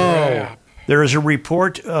 Good Lord. No. There is a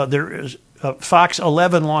report. Fox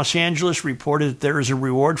 11 Los Angeles reported that there is a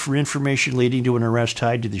reward for information leading to an arrest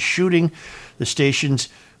tied to the shooting. The stations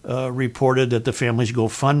reported that the family's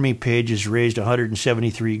GoFundMe page has raised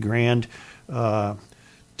 $173,000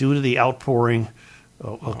 due to the outpouring.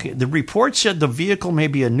 Okay. The report said the vehicle may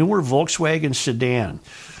be a newer Volkswagen sedan.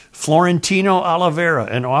 Florentino Oliveira,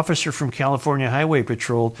 an officer from California Highway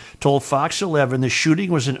Patrol, told Fox 11 the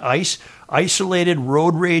shooting was an isolated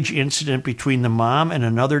road rage incident between the mom and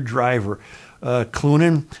another driver.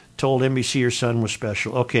 Clunan told NBC her son was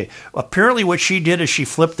special. Okay, apparently what she did is she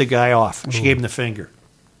flipped the guy off. She gave him the finger.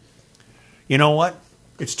 You know what?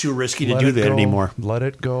 It's too risky to do that anymore. Let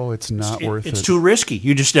it go. It's not worth it. It's too risky.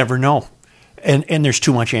 You just never know. And there's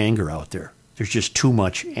too much anger out there. There's just too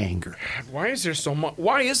much anger. Why is there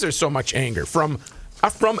so much anger from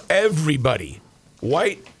everybody?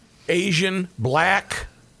 White, Asian, black.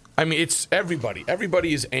 I mean, it's everybody.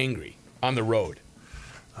 Everybody is angry on the road.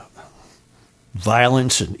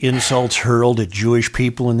 Violence and insults hurled at Jewish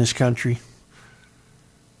people in this country.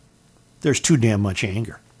 There's too damn much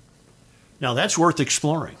anger. Now, that's worth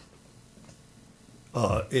exploring.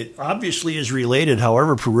 It obviously is related,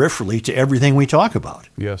 however peripherally, to everything we talk about.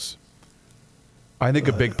 Yes. I think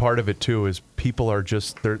a big part of it, too, is people are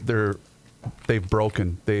just, they've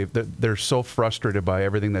broken. They're so frustrated by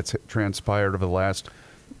everything that's transpired over the last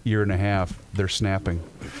year and a half. They're snapping.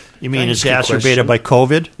 You mean exacerbated by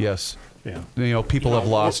COVID? Yes. Yeah. People have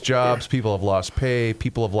lost jobs. People have lost pay.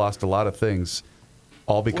 People have lost a lot of things.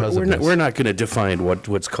 All because of this. We're not going to define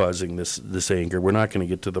what's causing this anger. We're not going to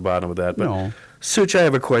get to the bottom of that. But No. Such, I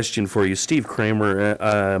have a question for you. Steve Kramer,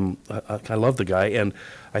 I love the guy, and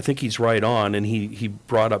I think he's right on, and he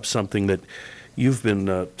brought up something that you've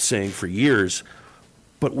been saying for years,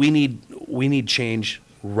 but we need change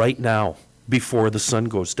right now before the sun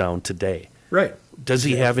goes down today. Right. Does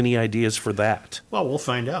he have any ideas for that? Well, we'll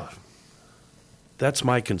find out. That's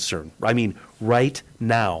my concern. I mean, right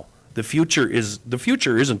now. The future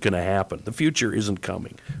isn't going to happen. The future isn't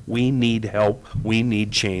coming. We need help. We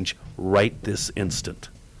need change right this instant.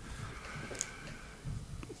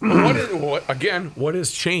 What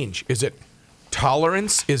is change? Is it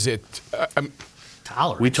tolerance? Is it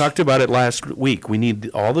tolerance? We talked about it last week. We need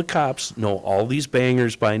all the cops know all these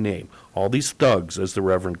bangers by name, all these thugs, as the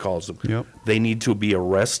Reverend calls them. Yep. They need to be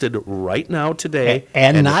arrested right now today.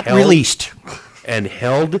 And not released. And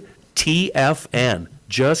held TFN.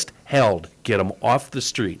 Just held. Get them off the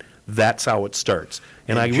street. That's how it starts.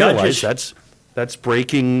 And I realize that's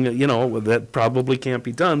breaking, that probably can't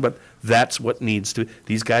be done, but that's what needs to,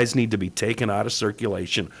 these guys need to be taken out of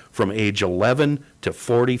circulation from age 11 to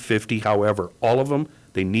 40, 50, however, all of them,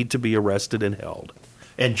 they need to be arrested and held.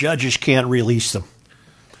 And judges can't release them.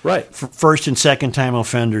 Right. First and second time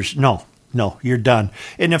offenders, no, you're done.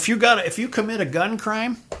 And if you commit a gun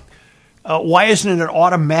crime, why isn't it an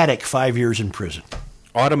automatic 5 years in prison?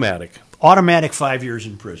 Automatic 5 years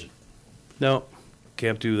in prison. No,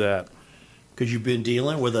 can't do that. Because you've been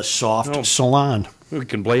dealing with a soft salon. We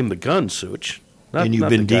can blame the gun, Such. And you've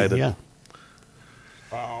been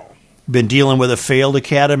been dealing with a failed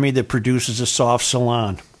academy that produces a soft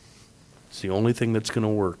salon. It's the only thing that's going to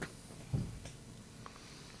work.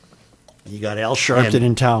 You got Al Sharpton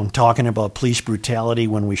in town talking about police brutality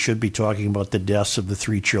when we should be talking about the deaths of the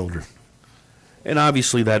 3 children. And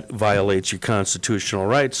obviously that violates your constitutional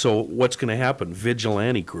rights. So what's going to happen?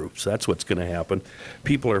 Vigilante groups, that's what's going to happen.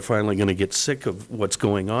 People are finally going to get sick of what's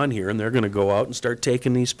going on here, and they're going to go out and start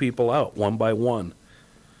taking these people out one by one.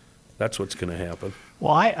 That's what's going to happen.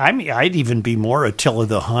 Well, I'd even be more Attila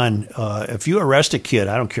the Hun. If you arrest a kid,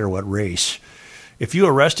 I don't care what race, if you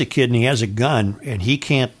arrest a kid and he has a gun and he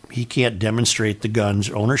can't demonstrate the gun's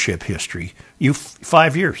ownership history,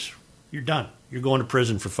 5 years, you're done. You're going to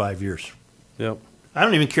prison for 5 years. Yep. I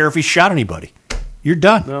don't even care if he shot anybody. You're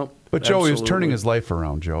done. No, but Joe, he was turning his life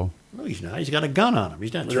around, Joe. No, he's not. He's got a gun on him.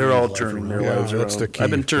 He's not. They're all turning their lives around. The key.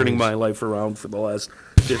 I've been turning my life around for the last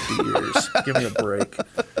 50 years. Give me a break.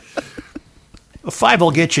 5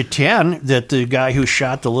 will get you 10 that the guy who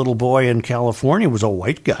shot the little boy in California was a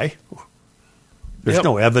white guy. There's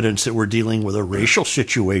no evidence that we're dealing with a racial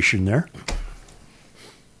situation there.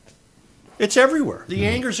 It's everywhere. The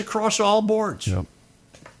anger's across all boards. Yep.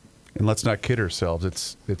 And let's not kid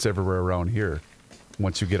ourselves. It's everywhere around here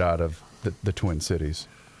once you get out of the Twin Cities.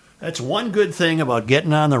 That's one good thing about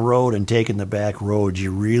getting on the road and taking the back roads.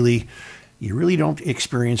 You really don't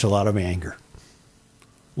experience a lot of anger.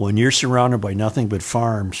 When you're surrounded by nothing but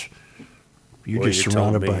farms, you're just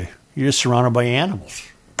surrounded by animals.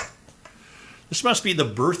 This must be the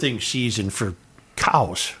birthing season for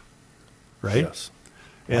cows, right? Yes.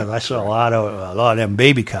 Yeah, I saw a lot of them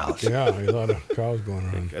baby cows. Yeah, a lot of cows going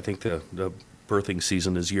on. I think the birthing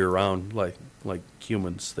season is year round, like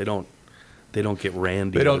humans. They don't get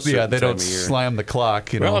randy. They don't slam the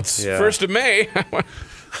clock. Well, it's 1st of May.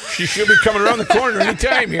 She should be coming around the corner any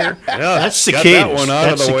time here. Yeah, that's cicadas. Got that one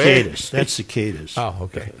out of the way. That's cicadas. Oh,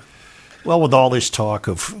 okay. Well, with all this talk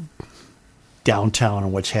of downtown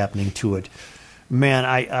and what's happening to it. Man,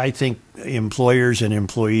 I think employers and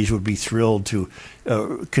employees would be thrilled to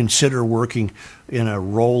consider working in a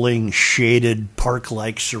rolling, shaded,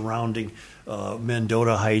 park-like surrounding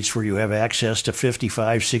Mendota Heights, where you have access to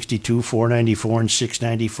 55, 62, 494, and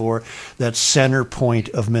 694. That center point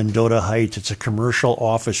of Mendota Heights. It's a commercial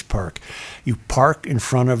office park. You park in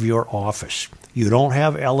front of your office. You don't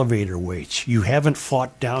have elevator waits. You haven't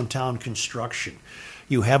fought downtown construction.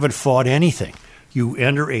 You haven't fought anything. You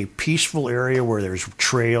enter a peaceful area where there's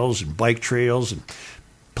trails and bike trails and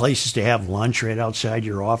places to have lunch right outside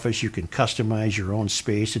your office. You can customize your own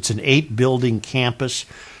space. It's an 8-building campus.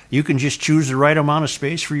 You can just choose the right amount of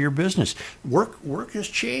space for your business. Work has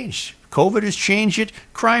changed. COVID has changed it.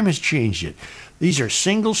 Crime has changed it. These are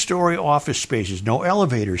single-story office spaces, no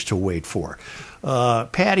elevators to wait for.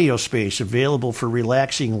 Patio space available for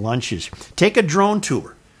relaxing lunches. Take a drone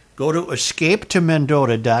tour. Go to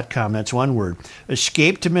escapetomendota.com. That's one word.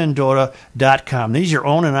 Escapetomendota.com. These are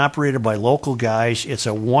owned and operated by local guys. It's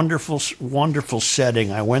a wonderful, wonderful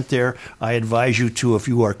setting. I went there. I advise you to if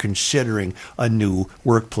you are considering a new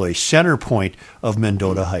workplace. Center point of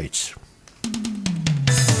Mendota Heights.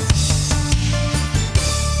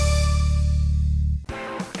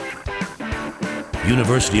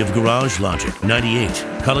 University of Garage Logic, 98.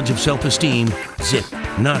 College of Self-Esteem, zip,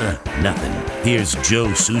 nada, nothing. Here's Joe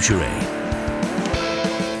Souchere.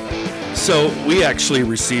 So we actually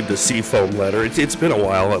received a Seafoam letter. It's been a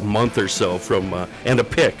while, a month or so, from and a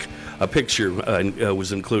picture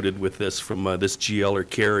was included with this from this GLer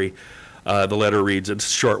Carrie. The letter reads, it's a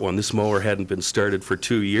short one. This mower hadn't been started for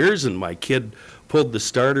 2 years, and my kid pulled the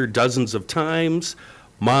starter dozens of times.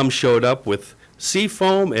 Mom showed up with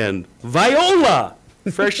Seafoam and Viola,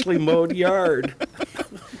 freshly mowed yard.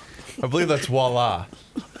 I believe that's voila.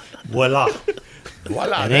 Voila.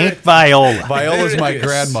 Voila. It ain't Viola. Viola's my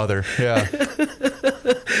grandmother. Yeah.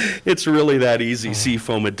 It's really that easy.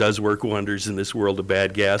 Seafoam, it does work wonders in this world of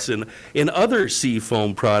bad gas. And in other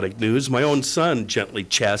Seafoam product news, my own son gently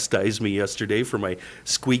chastised me yesterday for my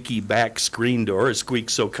squeaky back screen door. A squeak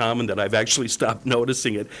so common that I've actually stopped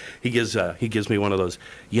noticing it. He gives me one of those,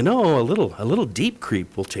 a little deep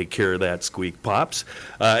creep will take care of that squeak, Pops.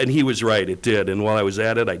 And he was right, it did. And while I was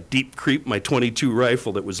at it, I deep creeped my .22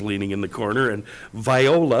 rifle that was leaning in the corner, and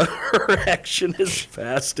Viola, her action is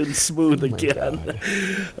fast and smooth again.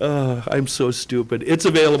 I'm so stupid. It's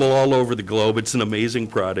available all over the globe. It's an amazing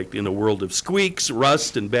product in a world of squeaks,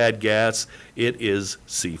 rust, and bad gas. It is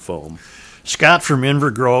Seafoam. Scott from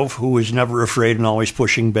Inver Grove, who is never afraid and always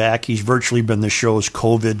pushing back. He's virtually been the show's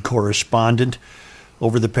COVID correspondent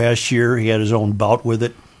over the past year. He had his own bout with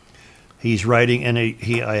it. He's writing, and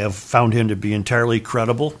I have found him to be entirely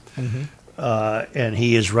credible. Mm-hmm. And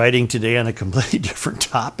he is writing today on a completely different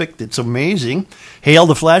topic that's amazing. Hail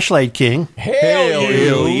the Flashlight King.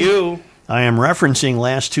 Hail you. I am referencing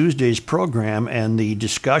last Tuesday's program and the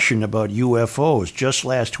discussion about UFOs just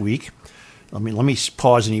last week. Let me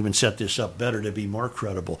pause and even set this up better to be more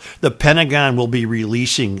credible. The Pentagon will be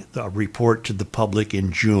releasing a report to the public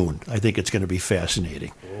in June. I think it's going to be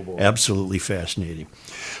fascinating. Absolutely fascinating.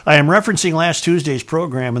 I am referencing last Tuesday's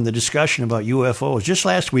program and the discussion about UFOs. Just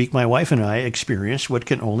last week, my wife and I experienced what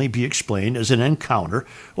can only be explained as an encounter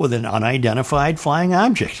with an unidentified flying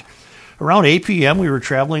object. Around 8 p.m., we were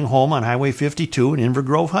traveling home on Highway 52 in Inver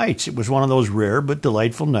Grove Heights. It was one of those rare but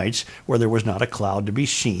delightful nights where there was not a cloud to be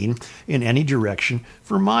seen in any direction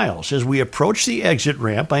for miles. As we approached the exit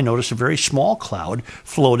ramp, I noticed a very small cloud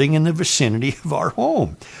floating in the vicinity of our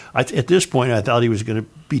home. At this point, I thought he was going to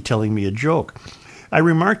be telling me a joke. I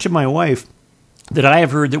remarked to my wife that I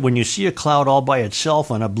have heard that when you see a cloud all by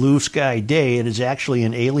itself on a blue sky day, it is actually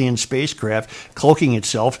an alien spacecraft cloaking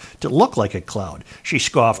itself to look like a cloud. She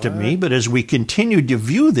scoffed at me, but as we continued to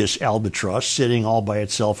view this albatross sitting all by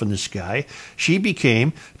itself in the sky, she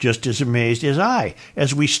became just as amazed as I.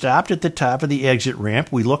 As we stopped at the top of the exit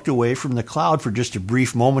ramp, we looked away from the cloud for just a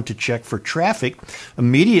brief moment to check for traffic.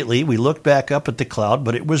 Immediately, we looked back up at the cloud,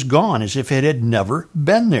 but it was gone, as if it had never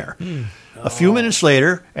been there. A few minutes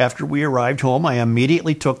later, after we arrived home, I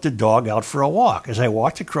immediately took the dog out for a walk. As I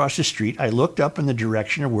walked across the street, I looked up in the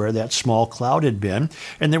direction of where that small cloud had been,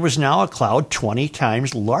 and there was now a cloud 20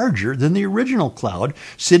 times larger than the original cloud,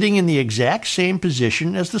 sitting in the exact same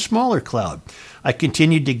position as the smaller cloud. I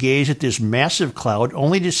continued to gaze at this massive cloud,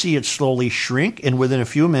 only to see it slowly shrink and within a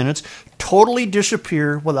few minutes totally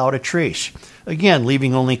disappear without a trace. Again,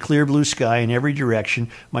 leaving only clear blue sky in every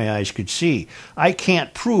direction my eyes could see. I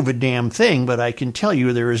can't prove a damn thing, but I can tell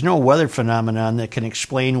you there is no weather phenomenon that can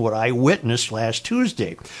explain what I witnessed last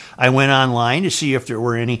Tuesday. I went online to see if there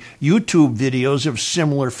were any YouTube videos of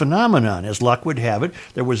similar phenomenon. As luck would have it,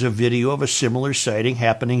 there was a video of a similar sighting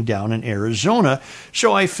happening down in Arizona,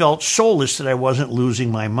 so I felt soulless that I wasn't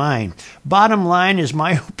losing my mind. Bottom line is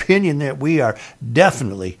my opinion that we are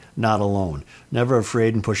definitely not alone. Never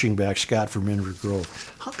afraid and pushing back, Scott from Inver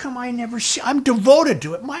Grove. How come I never see? I'm devoted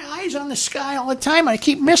to it. My eyes on the sky all the time. I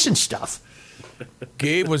keep missing stuff.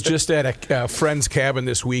 Gabe was just at a friend's cabin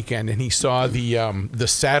this weekend, and he saw the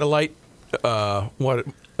satellite,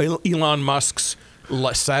 Elon Musk's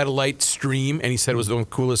satellite stream, and he said it was the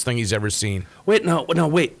coolest thing he's ever seen. Wait.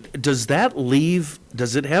 Does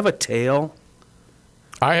it have a tail?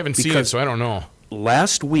 I haven't seen it, so I don't know.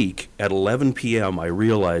 Last week at 11 p.m., I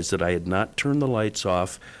realized that I had not turned the lights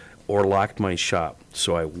off or locked my shop.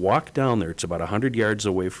 So I walked down there. It's about 100 yards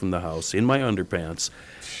away from the house in my underpants.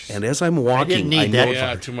 And as I'm walking,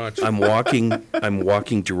 too much. I'm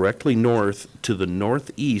walking directly north to the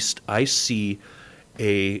northeast. I see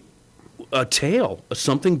a tail,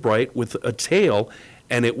 something bright with a tail,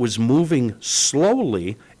 and it was moving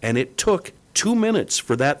slowly, and it took 2 minutes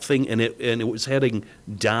for that thing, and it was heading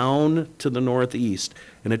down to the northeast,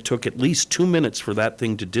 and it took at least 2 minutes for that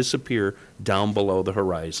thing to disappear down below the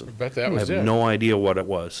horizon. I bet that was I have no idea what it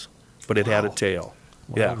was, but it had a tail.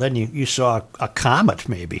 Well, then you saw a comet,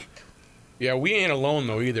 maybe. Yeah, we ain't alone,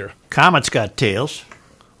 though, either. Comets got tails.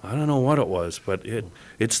 I don't know what it was, but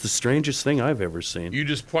it's the strangest thing I've ever seen. You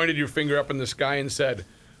just pointed your finger up in the sky and said,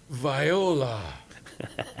 Viola.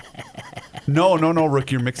 No,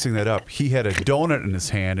 Rick, you're mixing that up. He had a donut in his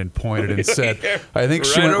hand and pointed and said, I think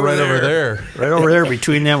she Right went over right over there. there. Right over there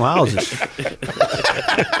between them houses.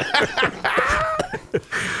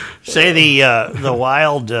 Say the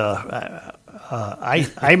Wild.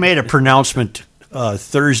 I made a pronouncement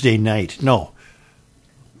Thursday night. No,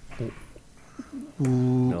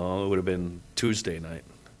 No, it would have been Tuesday night.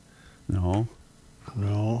 No.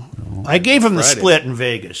 I gave him the Friday. split in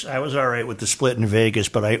Vegas. I was all right with the split in Vegas,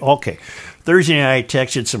 but Thursday night I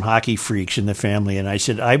texted some hockey freaks in the family, and I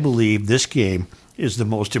said, I believe this game is the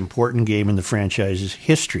most important game in the franchise's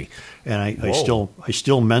history. And I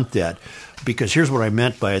still meant that, because here's what I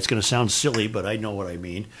meant by it. It's going to sound silly, but I know what I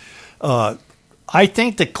mean. I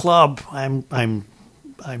think the club, I'm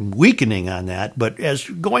weakening on that, but as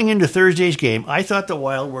going into Thursday's game, I thought the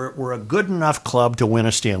Wild were a good enough club to win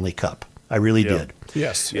a Stanley Cup. I really did.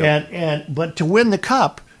 Yes. But to win the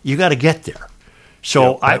cup, you got to get there.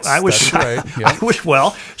 So I was that's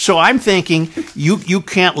right. So I'm thinking you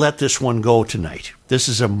can't let this one go tonight. This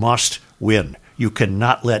is a must win. You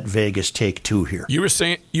cannot let Vegas take two here. You were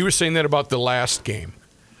saying that about the last game.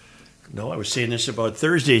 No, I was saying this about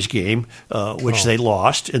Thursday's game, which they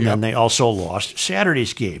lost, and then they also lost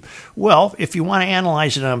Saturday's game. Well, if you want to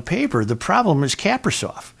analyze it on paper, the problem is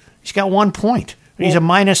Kaprizov. He's got 1 point. He's a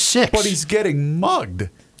 -6. But he's getting mugged.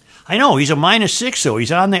 I know. He's a -6, though.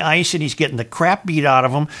 He's on the ice, and he's getting the crap beat out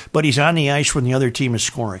of him, but he's on the ice when the other team is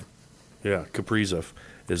scoring. Yeah, Kaprizov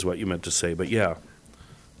is what you meant to say, but yeah.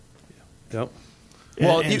 Yep.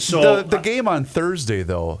 Well, And so the game on Thursday,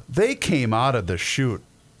 though, they came out of the chute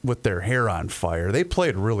with their hair on fire. They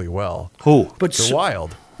played really well. Who? But The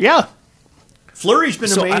Wild. Yeah. Fleury's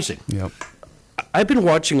been amazing. Yep. I've been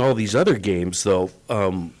watching all these other games, though,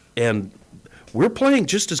 and we're playing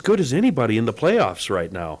just as good as anybody in the playoffs right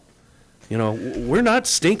now. You know, we're not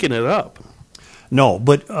stinking it up. No,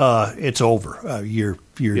 but it's over. You're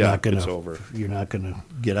not it's gonna over. You're not gonna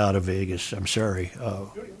get out of Vegas. I'm sorry.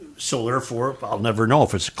 So therefore, I'll never know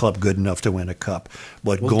if it's a club good enough to win a cup.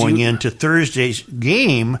 But going into Thursday's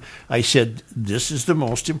game, I said this is the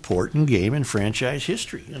most important game in franchise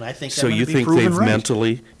history, and I think So I'm you be think proven they've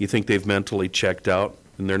right. mentally checked out,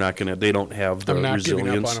 and they're not gonna? They don't have the I'm not giving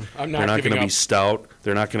up resilience. on 'em. I'm not they're not giving gonna be up. stout.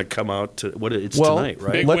 They're not gonna come out to what it's Well, tonight,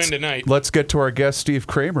 right? Big win tonight. Let's get to our guest, Steve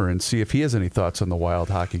Kramer, and see if he has any thoughts on the Wild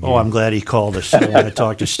hockey game. Oh, I'm glad he called us. I want to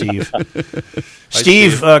talk to Steve.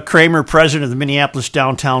 Steve. Steve Kramer, president of the Minneapolis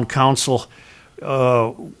Downtown Council.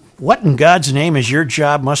 What in God's name is your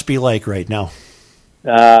job must be like right now?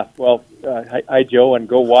 Hi, Joe, and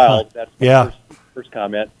go Wild. That's my first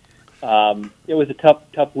comment. It was a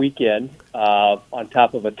tough weekend on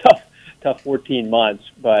top of a tough 14 months.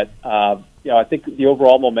 But, I think the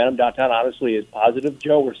overall momentum downtown, honestly, is positive,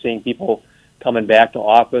 Joe. We're seeing people coming back to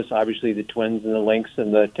office. Obviously, the Twins and the Lynx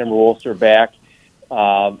and the Timberwolves are back.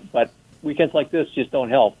 But weekends like this just don't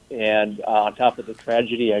help. And on top of the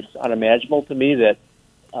tragedy, it's unimaginable to me that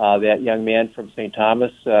That young man from St.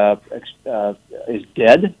 Thomas is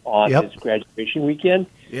dead on his graduation weekend.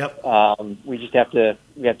 Yep. We just have to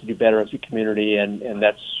do better as a community, and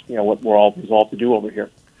that's what we're all resolved to do over here.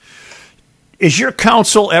 Is your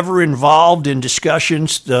council ever involved in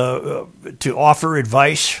discussions to offer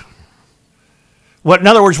advice? In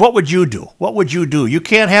other words, what would you do? What would you do? You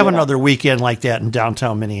can't have another weekend like that in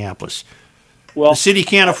downtown Minneapolis. Well, the city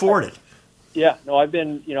can't afford it. Yeah, no, I've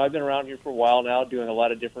been around here for a while now, doing a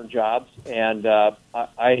lot of different jobs, and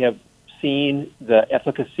I have seen the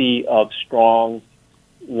efficacy of strong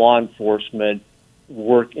law enforcement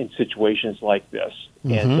work in situations like this.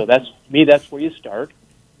 Mm-hmm. And so that's where you start.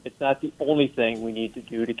 It's not the only thing we need to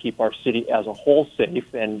do to keep our city as a whole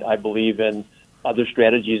safe, and I believe in other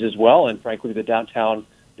strategies as well. And frankly, the downtown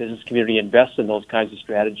business community invests in those kinds of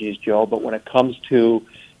strategies, Joe. But when it comes to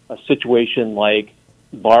a situation like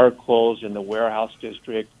bar closed in the warehouse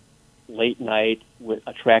district, late night, with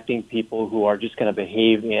attracting people who are just going to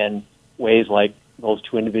behave in ways like those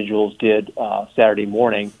two individuals did Saturday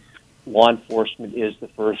morning, law enforcement is the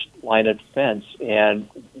first line of defense. And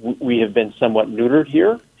we have been somewhat neutered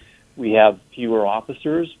here. We have fewer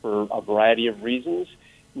officers for a variety of reasons.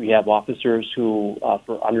 We have officers who,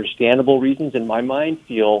 for understandable reasons in my mind,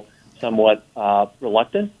 feel somewhat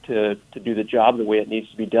reluctant to do the job the way it needs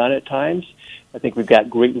to be done at times. I think we've got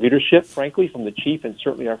great leadership, frankly, from the chief and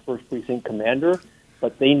certainly our 1st Precinct commander,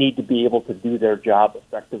 but they need to be able to do their job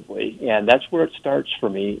effectively. And that's where it starts for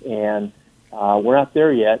me. And we're not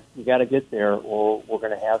there yet. We got to get there, or we're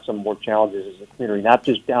going to have some more challenges as a community, not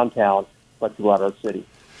just downtown, but throughout our city.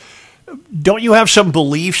 Don't you have some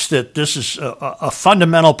beliefs that this is a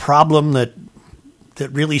fundamental problem that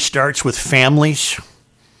really starts with families?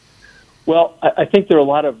 Well, I think there are a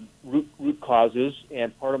lot of root causes,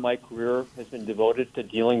 and part of my career has been devoted to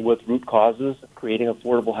dealing with root causes, creating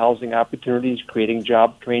affordable housing opportunities, creating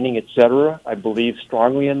job training, et cetera. I believe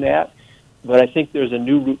strongly in that. But I think there's a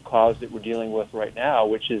new root cause that we're dealing with right now,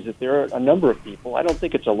 which is that there are a number of people, I don't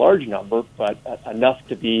think it's a large number, but enough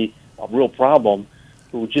to be a real problem,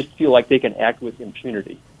 who just feel like they can act with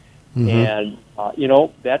impunity. Mm-hmm. And,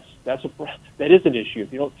 that is an issue.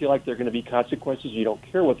 If you don't feel like there are going to be consequences, you don't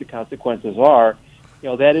care what the consequences are,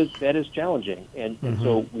 that is challenging. And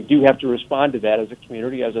so we do have to respond to that as a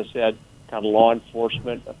community. As I said, kind of law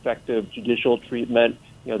enforcement, effective judicial treatment,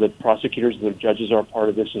 the prosecutors, the judges are a part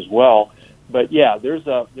of this as well. But yeah, there's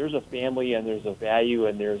a family, and there's a value,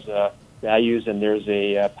 and there's values, and there's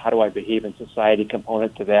a how do I behave in society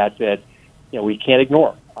component to that we can't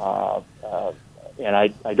ignore. And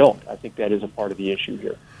I don't. I think that is a part of the issue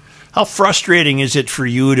here. How frustrating is it for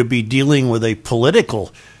you to be dealing with a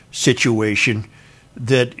political situation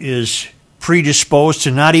that is predisposed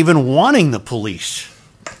to not even wanting the police?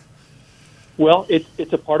 Well,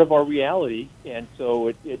 it's a part of our reality, and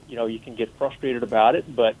so you can get frustrated about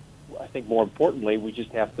it, but I think more importantly, we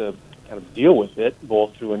just have to kind of deal with it,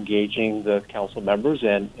 both through engaging the council members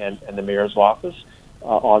and the mayor's office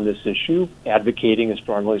on this issue, advocating as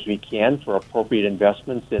strongly as we can for appropriate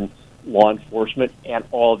investments in law enforcement and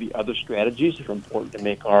all the other strategies that are important to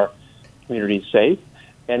make our community safe.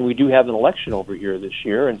 And we do have an election over here this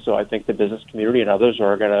year, and so I think the business community and others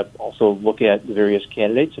are going to also look at the various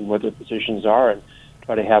candidates and what their positions are and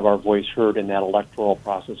try to have our voice heard in that electoral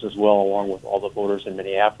process as well, along with all the voters in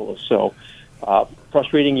Minneapolis. So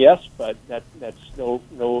frustrating, yes, but that's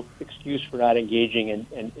no excuse for not engaging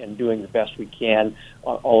and doing the best we can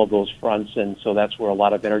on all of those fronts. And so that's where a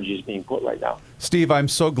lot of energy is being put right now. Steve, I'm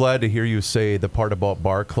so glad to hear you say the part about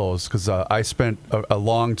bar close, because I spent a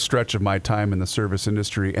long stretch of my time in the service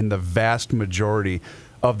industry, and the vast majority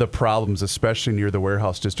of the problems, especially near the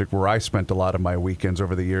warehouse district where I spent a lot of my weekends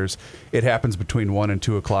over the years, it happens between 1 and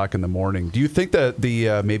 2 o'clock in the morning. Do you think that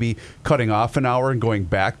the maybe cutting off an hour and going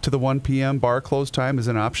back to the 1 p.m. bar close time is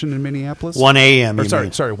an option in Minneapolis? 1 a.m.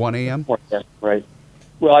 Sorry, 1 a.m.? Right.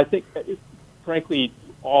 Well, I think, frankly,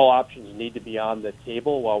 all options need to be on the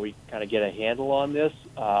table while we kind of get a handle on this.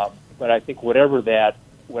 But I think whatever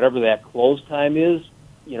that close time is,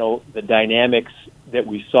 the dynamics that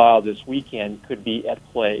we saw this weekend could be at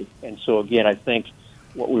play. And so, again, I think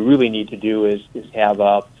what we really need to do is have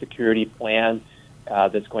a security plan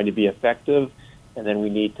that's going to be effective, and then we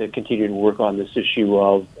need to continue to work on this issue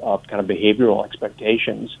of kind of behavioral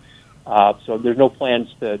expectations. So there's no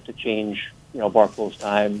plans to change, bar close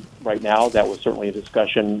time right now. That was certainly a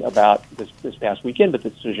discussion about this past weekend, but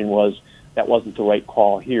the decision was that wasn't the right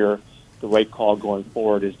call here. The right call going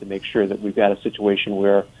forward is to make sure that we've got a situation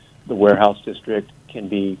where the warehouse district can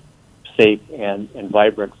be safe and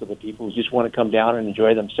vibrant for the people who just want to come down and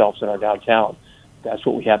enjoy themselves in our downtown. That's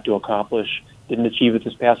what we have to accomplish. Didn't achieve it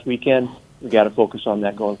this past weekend. we got to focus on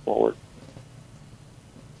that going forward.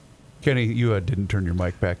 Kenny, you didn't turn your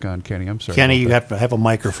mic back on, Kenny. I'm sorry. Kenny, you have to have a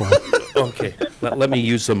microphone. Okay, let me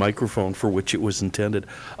use the microphone for which it was intended.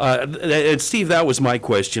 And Steve, that was my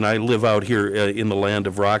question. I live out here in the land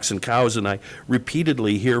of rocks and cows, and I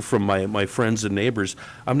repeatedly hear from my friends and neighbors,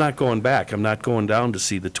 I'm not going back. I'm not going down to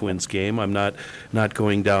see the Twins game. I'm not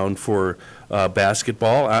going down for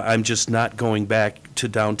basketball. I'm just not going back to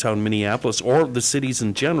downtown Minneapolis or the cities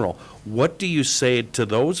in general. What do you say to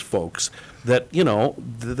those folks that,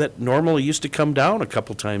 that normally used to come down a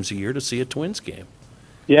couple times a year to see a Twins game?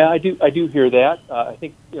 Yeah, I do hear that. I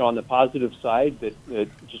think, on the positive side, that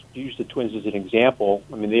just use the Twins as an example.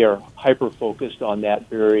 I mean, they are hyper-focused on that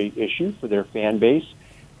very issue for their fan base,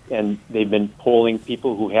 and they've been polling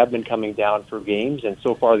people who have been coming down for games, and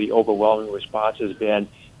so far the overwhelming response has been,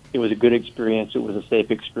 it was a good experience, it was a safe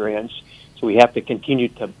experience. So we have to continue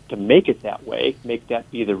to make it that way, make that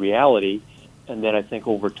be the reality, and then I think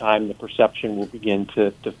over time the perception will begin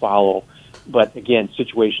to follow. But again,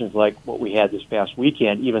 situations like what we had this past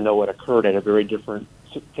weekend, even though it occurred at a very different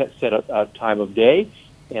set of time of day,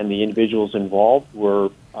 and the individuals involved were,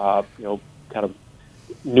 kind of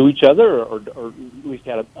knew each other, or at least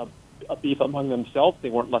had a beef among themselves. They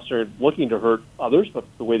weren't necessarily looking to hurt others, but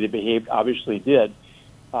the way they behaved obviously did.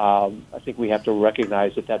 I think we have to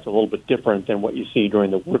recognize that that's a little bit different than what you see during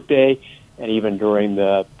the workday, and even during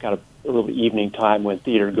the kind of early evening time when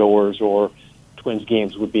theater goers or Twins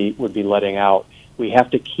games would be letting out. We have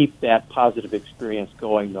to keep that positive experience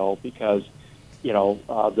going, though, because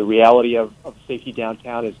the reality of safety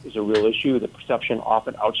downtown is a real issue. The perception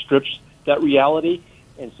often outstrips that reality,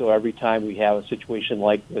 and so every time we have a situation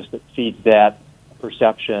like this that feeds that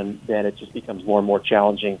perception, then it just becomes more and more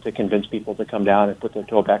challenging to convince people to come down and put their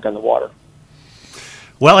toe back on the water.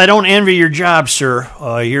 Well, I don't envy your job, sir.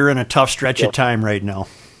 You're in a tough stretch of time right now.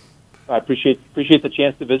 I appreciate the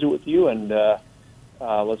chance to visit with you, and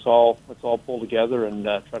let's all pull together and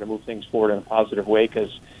try to move things forward in a positive way,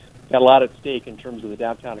 because we've got a lot at stake in terms of the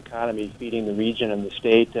downtown economy, feeding the region and the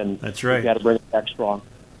state, and that's right. We've got to bring it back strong.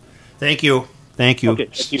 Thank you. Okay, thank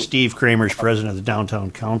you. Steve Kramer's president of the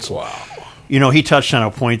Downtown Council. Wow. He touched on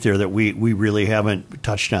a point there that we really haven't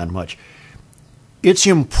touched on much. It's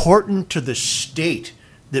important to the state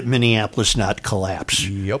that Minneapolis not collapse.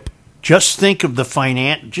 Yep. Just think of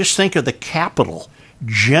the capital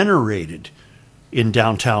generated in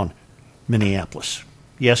downtown Minneapolis.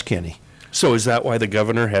 Yes, Kenny. So is that why the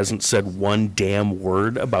governor hasn't said one damn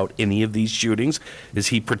word about any of these shootings? Is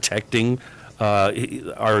he protecting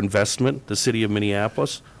our investment, the city of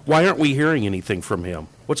Minneapolis? Why aren't we hearing anything from him?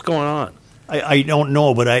 What's going on? I don't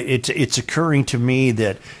know, but it's occurring to me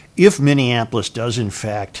that if Minneapolis does in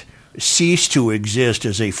fact cease to exist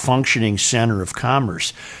as a functioning center of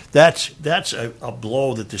commerce, that's a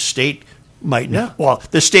blow that the state might not. Well,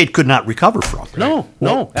 the state could not recover from. No,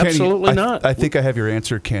 Kenny, absolutely not. I think I have your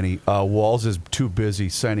answer, Kenny. Walz is too busy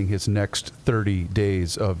signing his next 30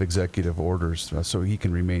 days of executive orders so he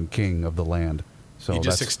can remain king of the land. So he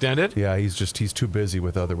just extended? Yeah, he's too busy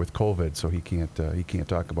with COVID, so he can't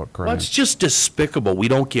talk about crime. Well, it's just despicable. We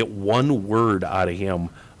don't get one word out of him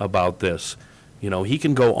about this. He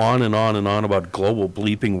can go on and on and on about global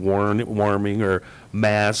bleeping warming or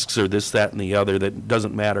masks or this, that, and the other that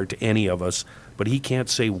doesn't matter to any of us. But he can't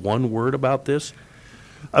say one word about this.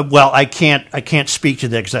 Well, I can't speak to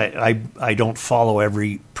that because I don't follow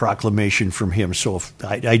every proclamation from him. So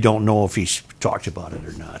I don't know if he's talked about it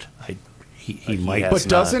or not. He might. But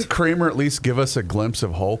doesn't Kramer at least give us a glimpse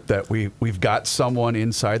of hope that we've got someone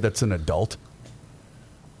inside that's an adult?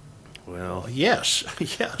 Well, yes.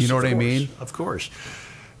 You know what I mean? Of course.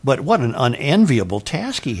 But what an unenviable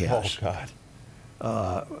task he has. Oh,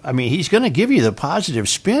 God. He's going to give you the positive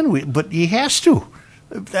spin, but he has to.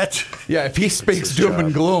 If he speaks doom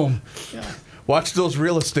and gloom, watch those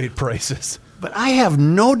real estate prices. But I have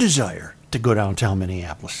no desire to go downtown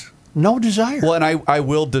Minneapolis. No desire. Well, and I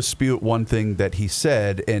will dispute one thing that he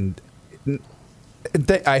said, and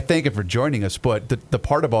I thank him for joining us, but the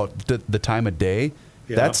part about the time of day,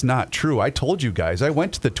 that's not true. I told you guys, I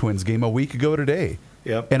went to the Twins game a week ago today,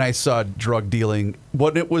 and I saw drug dealing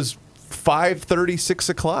when it was 5:30, 6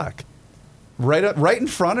 o'clock, right in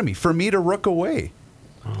front of me, for me to rook away.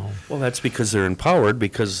 Oh. Well, that's because they're empowered,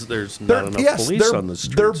 because there's not enough police on the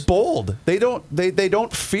streets. They're bold. They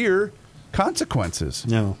don't fear consequences.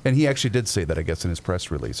 No. And he actually did say that, I guess, in his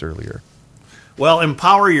press release earlier. Well,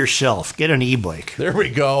 empower yourself. Get an e-bike. There we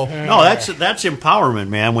go. No, that's empowerment,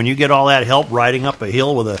 man. When you get all that help riding up a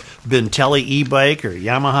hill with a Bentelli e-bike or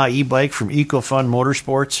Yamaha e-bike from EcoFun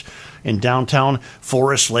Motorsports in downtown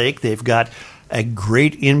Forest Lake, they've got a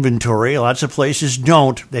great inventory. Lots of places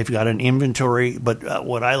don't. They've got an inventory, but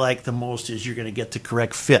what I like the most is you're going to get the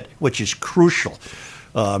correct fit, which is crucial.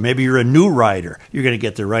 Maybe you're a new rider. You're going to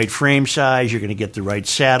get the right frame size. You're going to get the right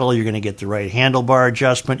saddle. You're going to get the right handlebar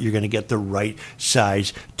adjustment. You're going to get the right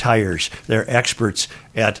size tires. They're experts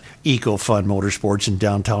at EcoFun Motorsports in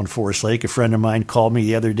downtown Forest Lake. A friend of mine called me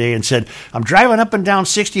the other day and said, I'm driving up and down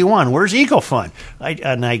 61. Where's EcoFun?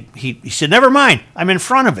 He said, never mind. I'm in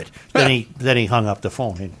front of it. Then he hung up the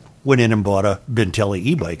phone and went in and bought a Bentelli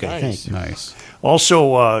e-bike, I think. Nice.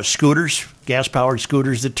 Also, scooters, gas-powered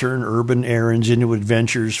scooters that turn urban errands into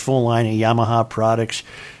adventures, full line of Yamaha products,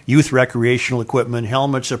 youth recreational equipment,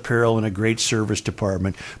 helmets, apparel, and a great service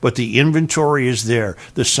department. But the inventory is there.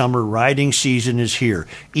 The summer riding season is here.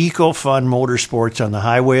 EcoFun Motorsports on the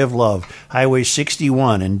Highway of Love, Highway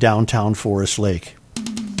 61 in downtown Forest Lake.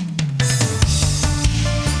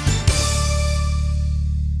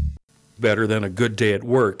 Better than a good day at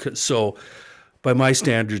work. So by my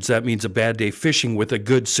standards, that means a bad day fishing with a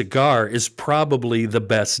good cigar is probably the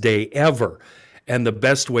best day ever. And the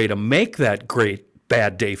best way to make that great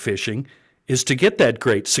bad day fishing is to get that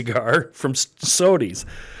great cigar from Sody's.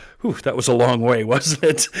 Whew, that was a long way, wasn't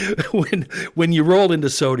it? When you roll into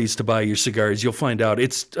Sody's to buy your cigars, you'll find out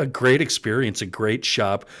it's a great experience, a great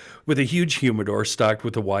shop with a huge humidor stocked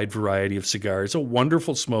with a wide variety of cigars, a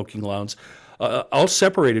wonderful smoking lounge, all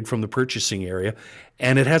separated from the purchasing area,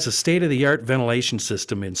 and it has a state-of-the-art ventilation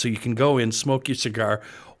system in, so you can go in, smoke your cigar,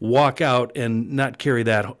 walk out, and not carry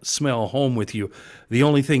that smell home with you. The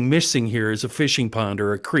only thing missing here is a fishing pond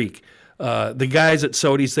or a creek. The guys at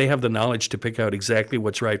Sody's, they have the knowledge to pick out exactly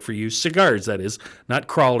what's right for you. Cigars, that is, not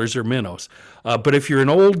crawlers or minnows. But if you're an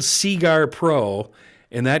old cigar pro,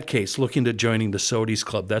 in that case, look into joining the Sody's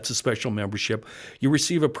Club. That's a special membership. You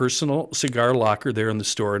receive a personal cigar locker there in the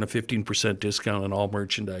store and a 15% discount on all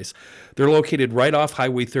merchandise. They're located right off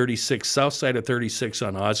Highway 36, south side of 36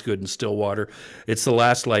 on Osgood and Stillwater. It's the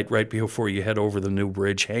last light right before you head over the new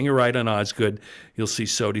bridge. Hang a right on Osgood. You'll see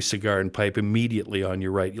Sody's Cigar and Pipe immediately on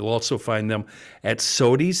your right. You'll also find them at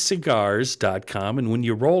sodyscigars.com. And when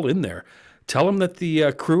you roll in there, tell them that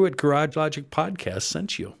the crew at Garage Logic Podcast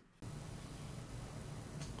sent you.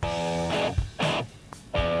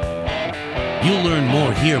 You'll learn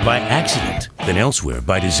more here by accident than elsewhere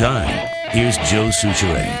by design. Here's Joe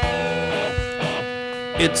Souchere.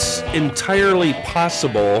 It's entirely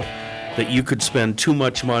possible that you could spend too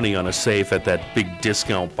much money on a safe at that big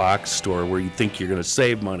discount box store where you think you're going to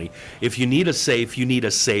save money. If you need a safe, you need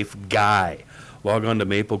a safe guy. Log on to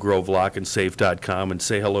MapleGroveLockandSafe.com and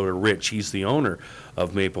say hello to Rich. He's the owner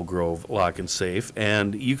of Maple Grove Lock and Safe,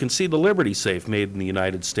 and you can see the Liberty safe made in the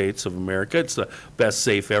United States of America. It's the best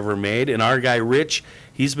safe ever made, and our guy Rich,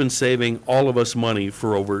 he's been saving all of us money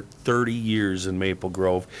for over 30 years in Maple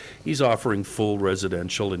Grove. He's offering full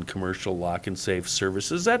residential and commercial lock and safe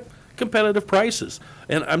services at competitive prices.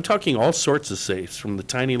 And I'm talking all sorts of safes, from the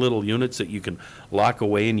tiny little units that you can lock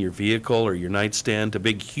away in your vehicle or your nightstand to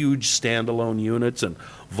big, huge standalone units and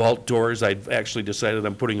vault doors. I've actually decided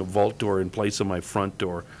I'm putting a vault door in place of my front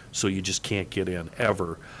door so you just can't get in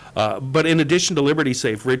ever. But in addition to Liberty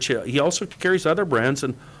Safe, Rich, he also carries other brands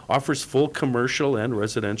and offers full commercial and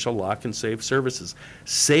residential lock and safe services.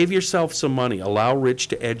 Save yourself some money. Allow Rich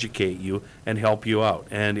to educate you and help you out.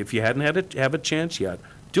 And if you hadn't have a chance yet,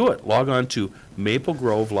 do it. Log on to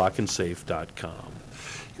MapleGroveLockandSafe.com.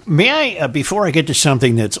 May I, before I get to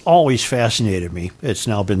something that's always fascinated me, it's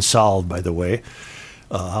now been solved, by the way.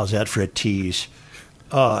 How's that for a tease?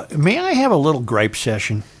 May I have a little gripe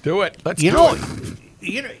session? Do it. Let's do it.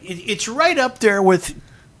 It's right up there with,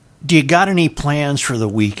 do you got any plans for the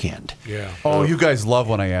weekend? Yeah. Oh, you guys love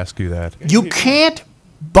when I ask you that. You can't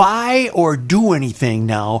buy or do anything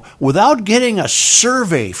now without getting a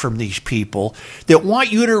survey from these people that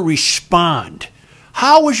want you to respond.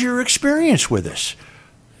 How was your experience with this?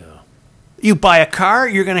 You buy a car,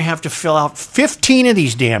 you're going to have to fill out 15 of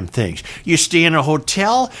these damn things. You stay in a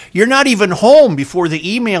hotel, you're not even home before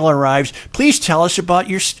the email arrives. Please tell us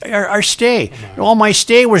about our stay. Oh, my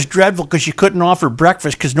stay was dreadful because you couldn't offer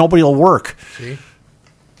breakfast because nobody will work. See?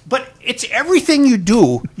 But it's everything you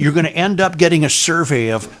do, you're going to end up getting a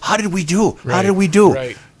survey of, how did we do? Right. How did we do?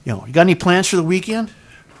 Right. You got any plans for the weekend?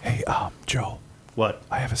 Hey, Joe. What?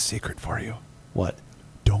 I have a secret for you. What?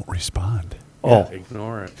 Don't respond. Oh,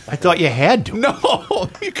 ignore it. I thought you had to. No,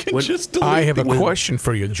 you can just delete I have a question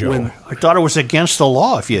for you, Joe. I thought it was against the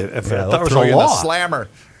law. I thought it was a law. Slammer.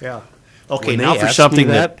 Yeah. Okay, When now they for ask something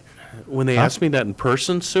me when they ask me that in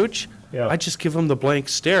person, Such, I just give them the blank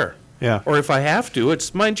stare. Yeah. Or if I have to,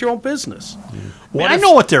 it's mind your own business. I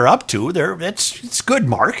know what they're up to. It's good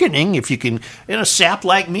marketing if you can. And a sap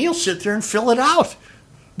like me will sit there and fill it out.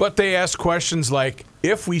 But they ask questions like,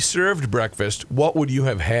 if we served breakfast, what would you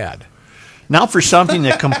have had? Now for something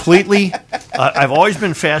that completely, I've always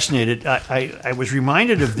been fascinated. I was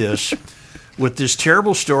reminded of this with this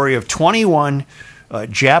terrible story of 21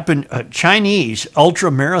 Chinese ultra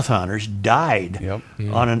marathoners died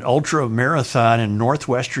on an ultra marathon in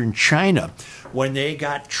northwestern China when they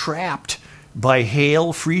got trapped by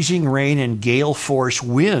hail, freezing rain, and gale force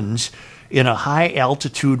winds in a high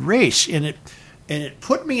altitude race. And it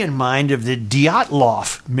put me in mind of the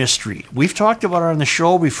Dyatlov mystery. We've talked about it on the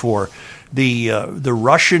show before. The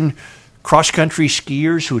Russian cross-country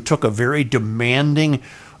skiers who took a very demanding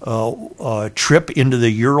trip into the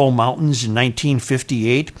Ural Mountains in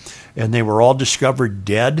 1958, and they were all discovered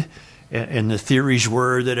dead. And the theories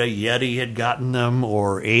were that a Yeti had gotten them,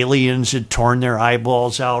 or aliens had torn their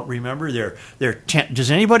eyeballs out. Remember their tent?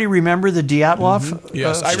 Does anybody remember the Dyatlov?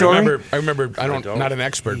 Yes, story? I remember. I'm not an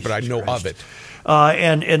expert, but I know of it.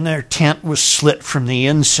 And their tent was slit from the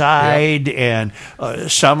inside, and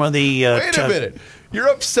some of the wait a minute, you're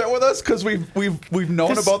upset with us because we've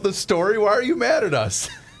known about this story. Why are you mad at us?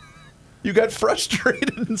 You got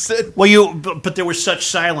frustrated and said, "Well, but there was such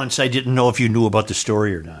silence. I didn't know if you knew about the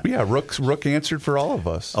story or not." Yeah, Rook answered for all of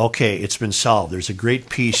us. Okay, it's been solved. There's a great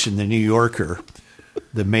piece in the New Yorker,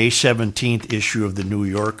 the May 17th issue of the New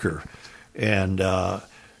Yorker, and a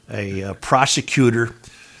prosecutor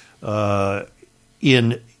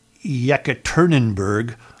in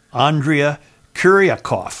Yekaterinburg, Andrea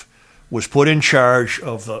Kuryakov, was put in charge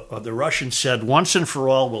of the Russians said, once and for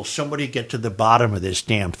all, will somebody get to the bottom of this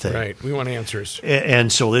damn thing? Right, we want answers.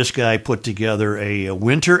 And so this guy put together a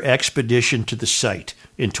winter expedition to the site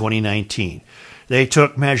in 2019. They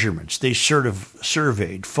took measurements. They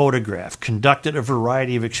surveyed, photographed, conducted a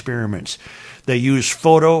variety of experiments. They used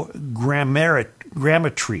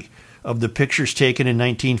photogrammetry of the pictures taken in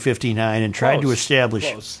 1959 and tried to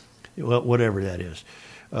establish, well, whatever that is,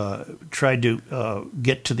 tried to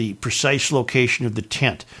get to the precise location of the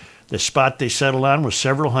tent. The spot they settled on was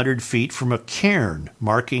several hundred feet from a cairn,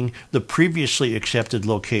 marking the previously accepted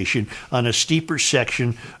location on a steeper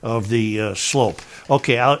section of the slope.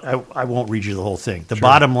 Okay, I won't read you the whole thing. The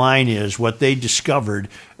bottom line is what they discovered,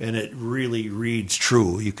 and it really reads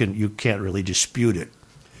true. You can't really dispute it.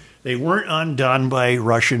 They weren't undone by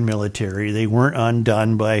Russian military. They weren't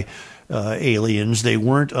undone by aliens. They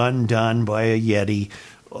weren't undone by a Yeti.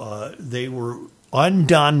 They were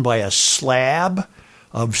undone by a slab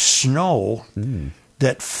of snow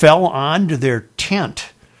that fell onto their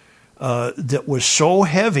tent that was so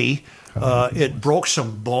heavy it broke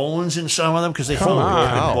some bones in some of them because they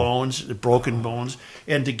found broken bones.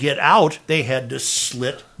 And to get out, they had to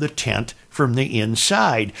slit the tent from the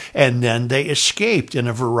inside. And then they escaped in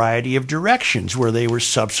a variety of directions where they were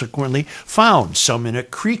subsequently found. Some in a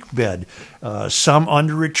creek bed, some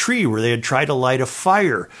under a tree where they had tried to light a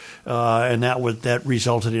fire. And that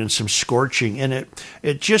resulted in some scorching. And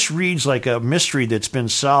it just reads like a mystery that's been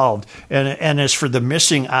solved. And as for the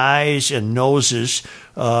missing eyes and noses,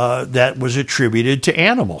 that was attributed to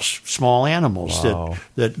animals, small animals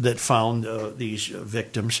that found these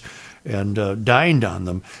victims and dined on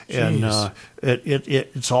them. Jeez. And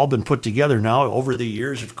it's all been put together now. Over the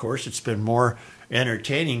years, of course, it's been more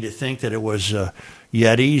entertaining to think that it was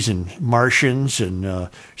Yetis and Martians and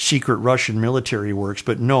secret Russian military works.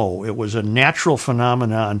 But no, it was a natural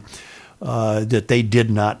phenomenon that they did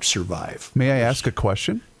not survive. May I ask a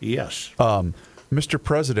question? Yes. Mr.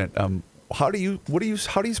 President, how do you pronounce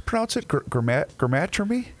it?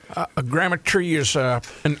 Grammatry? A grammatry is an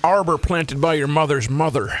arbor planted by your mother's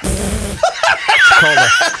mother. It's called a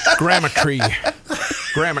grammatry.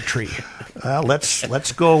 Grammatry.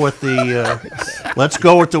 Let's go with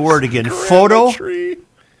the word again.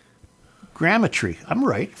 Photogrammetry. I'm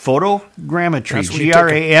right. Photogrammetry. Grammetry.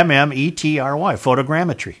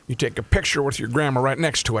 Photogrammetry. You take a picture with your grandma right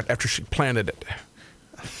next to it after she planted it.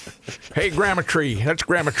 Hey, grammatry. That's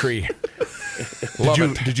grammatry.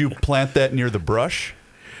 Did you plant that near the brush?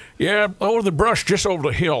 Yeah, over the brush, just over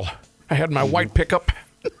the hill. I had my white pickup.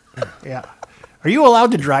 Yeah. Are you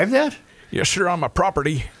allowed to drive that? Yes, sir, on my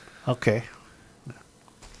property. Okay.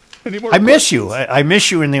 I miss you. I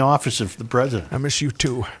miss you in the office of the president. I miss you,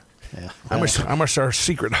 too. Yeah. I miss our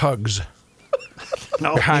secret hugs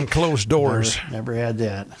behind closed doors. Never had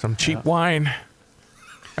that. Some cheap wine,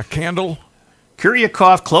 a candle.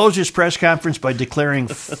 Kuryakov closed his press conference by declaring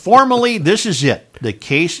formally, this is it. The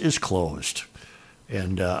case is closed.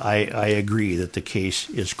 And I agree that the case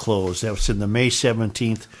is closed. That was in the May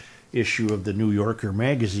 17th issue of the New Yorker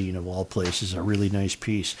magazine, of all places, a really nice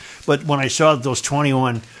piece. But when I saw those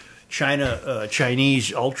 21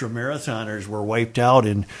 Chinese ultra marathoners were wiped out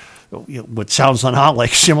in what sounds not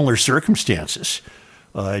like similar circumstances,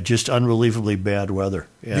 just unbelievably bad weather.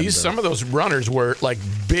 And, Some of those runners were like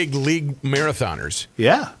big league marathoners.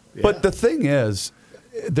 Yeah. But the thing is,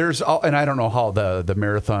 and I don't know how the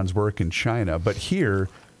marathons work in China, but here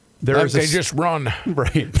They just run.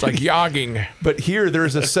 Right. It's like jogging. But here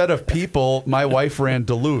there's a set of people. My wife ran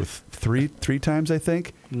Duluth three times, I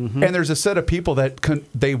think. Mm-hmm. And there's a set of people that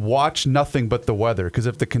they watch nothing but the weather, because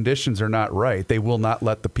if the conditions are not right, they will not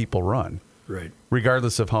let the people run. Right.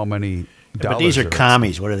 Regardless of how many dollars. But these are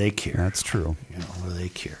commies. What do they care? That's true. What do they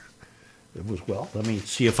care? Let me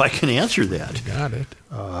see if I can answer that. Got it.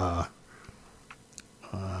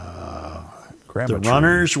 The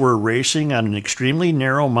runners were racing on an extremely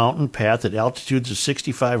narrow mountain path at altitudes of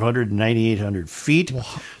 6,500 and 9,800 feet. Wow.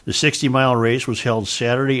 The 60-mile race was held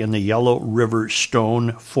Saturday in the Yellow River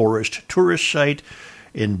Stone Forest tourist site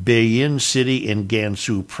in Beiyin City in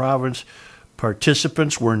Gansu Province.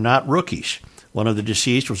 Participants were not rookies. One of the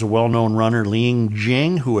deceased was a well-known runner, Ling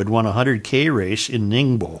Jing, who had won a 100K race in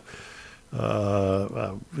Ningbo.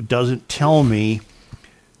 It doesn't tell me.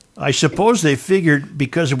 I suppose they figured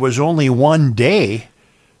because it was only one day.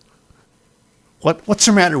 What's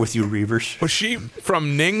the matter with you, Reavers? Was she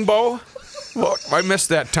from Ningbo? Well, I missed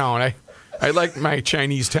that town. I like my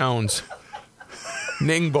Chinese towns.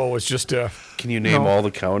 Ningbo was just a... Can you name all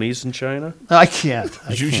the counties in China? I can't.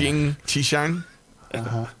 Zhujiang, Qishan?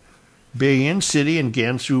 Beiyin City in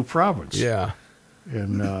Gansu Province. Yeah.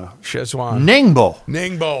 In Szechuan.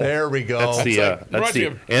 Ningbo. There we go. That's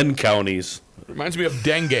the N counties. Reminds me of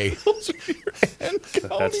dengue.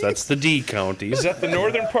 That's the D counties. Is that the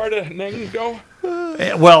northern part of Ningbo?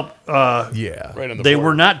 Yeah. Right on the they border.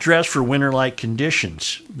 were not dressed for winter-like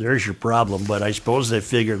conditions. There's your problem. But I suppose they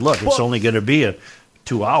figured, look, it's only going to be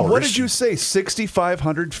 2 hours. What did you say,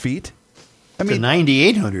 6,500 feet? I mean,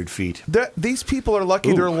 9,800 feet. These people are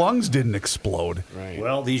lucky their lungs didn't explode. Right.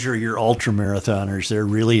 Well, these are your ultra-marathoners. They're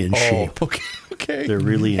really in shape. Okay. They're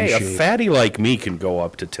really in shape. Hey, a fatty like me can go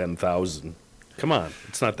up to 10,000. Come on,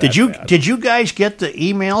 it's not that bad. Did you guys get the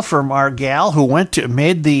email from our gal who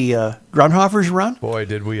made the Grunhoffers run? Boy,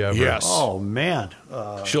 did we ever! Yes. Oh man,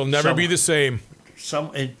 she'll never be the same.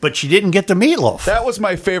 But she didn't get the meatloaf. That was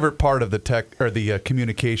my favorite part of the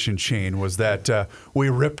communication chain, was that we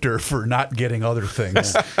ripped her for not getting other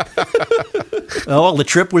things. Well, the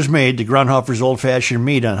trip was made to Grunhofer's Old Fashioned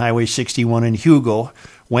Meat on Highway 61 in Hugo.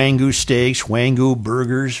 Wagyu steaks, Wagyu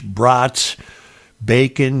burgers, brats,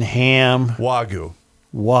 bacon, ham. Wagyu.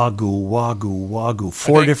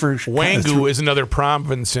 4 different. Wagyu is another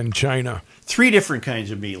province in China. 3 different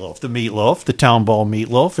kinds of meatloaf. The meatloaf, the town ball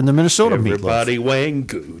meatloaf, and the Minnesota Everybody meatloaf.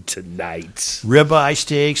 Wagyu tonight. Ribeye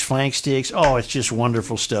steaks, flank steaks. Oh, it's just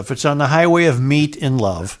wonderful stuff. It's on the highway of meat and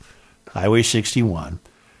love, Highway 61,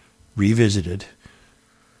 revisited.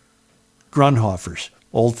 Grunhofer's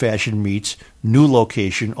Old Fashioned Meats, new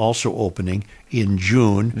location also opening in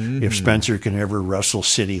June if Spencer can ever wrestle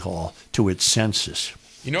City Hall to its senses.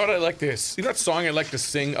 You know what I like to? You know what song I like to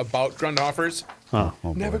sing about Grunhoffers? Huh.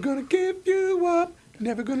 Never gonna give you up,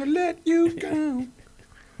 never gonna let you go.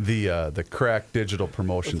 The Crack Digital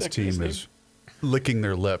Promotions team is licking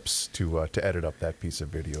their lips to edit up that piece of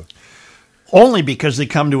video. Only because they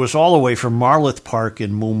come to us all the way from Marloth Park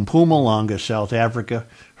in Mpumalanga, South Africa,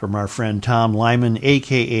 from our friend Tom Lyman,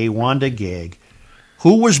 a.k.a. Wanda Gag,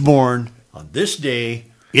 who was born on this day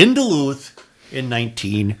in Duluth in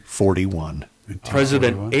 1941.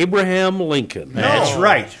 President Abraham Lincoln. That's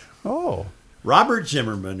right. Oh. Robert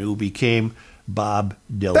Zimmerman, who became Bob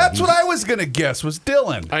Dylan. That's what I was going to guess, was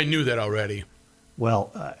Dylan. I knew that already.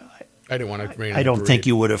 Well, I didn't want to. I don't think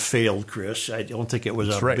you would have failed, Chris. I don't think it was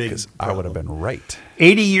That's a right, big 'cause I would have been right.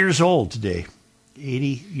 80 years old today.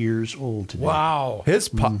 80 years old today. Wow. His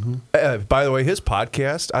by the way, his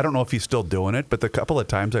podcast, I don't know if he's still doing it, but the couple of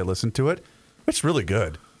times I listened to it, it's really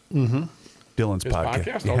good. Mm-hmm. Dylan's His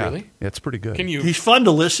podcast? Oh, really? It's pretty good. He's fun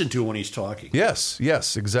to listen to when he's talking. Yes,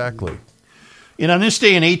 exactly. And on this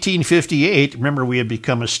day in 1858, remember we had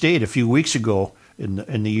become a state a few weeks ago in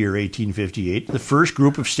the year 1858, the first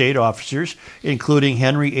group of state officers, including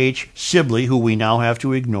Henry H. Sibley, who we now have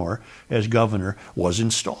to ignore as governor, was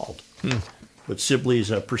installed. But Sibley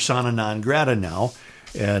is a persona non grata now,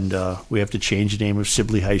 and we have to change the name of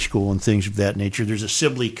Sibley High School and things of that nature. There's a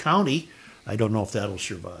Sibley County. I don't know if that'll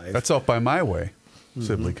survive. That's out by my way,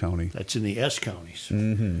 Sibley County. That's in the S counties.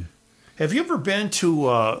 Mm-hmm. Have you ever been to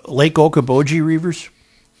Lake Okoboji, Reavers?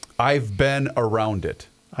 I've been around it.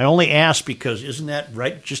 I only asked because isn't that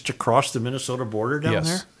right just across the Minnesota border down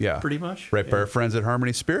there? Yeah. Pretty much? Right by our friends at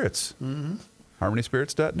Harmony Spirits. Mm-hmm.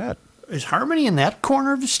 HarmonySpirits.net. Is Harmony in that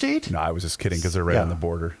corner of the state? No, I was just kidding because they're right on the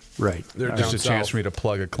border. Right. They're down Just a chance south. for me to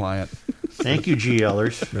plug a client. Thank you,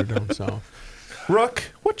 GLers. They're down south. Rook,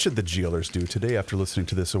 what should the GLers do today after listening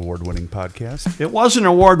to this award-winning podcast? It wasn't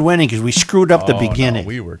award-winning because we screwed up the beginning. No,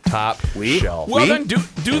 we were top shelf. Well, then do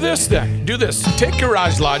this then. Do this. Take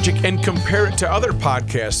Garage Logic and compare it to other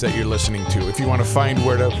podcasts that you're listening to. If you want to find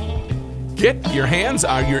where to get your hands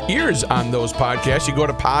on your ears on those podcasts, you go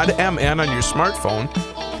to PodMN on your smartphone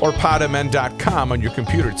or podmn.com on your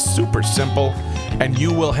computer. It's super simple, and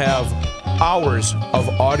you will have hours of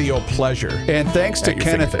audio pleasure. And thanks to at your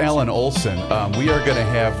Kenneth fingertips. Allen Olson, we are going to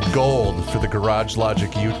have gold for the Garage Logic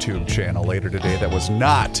YouTube channel later today that was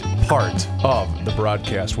not part of the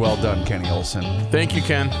broadcast. Well done, Kenny Olson. Thank you,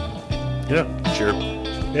 Ken. Yeah. Sure.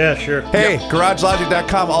 Yeah, sure. Hey,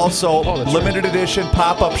 GarageLogic.com also limited edition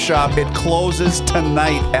pop-up shop. It closes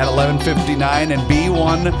tonight at 11:59, and be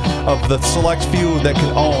one of the select few that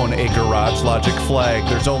can own a Garage Logic flag.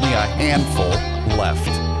 There's only a handful left.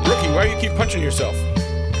 Rookie, why do you keep punching yourself?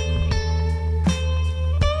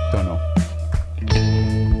 Don't know.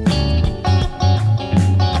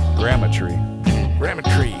 Grammetry.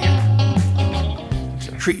 Grammetry.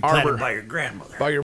 Tree Arbor. planted by your grandmother. By your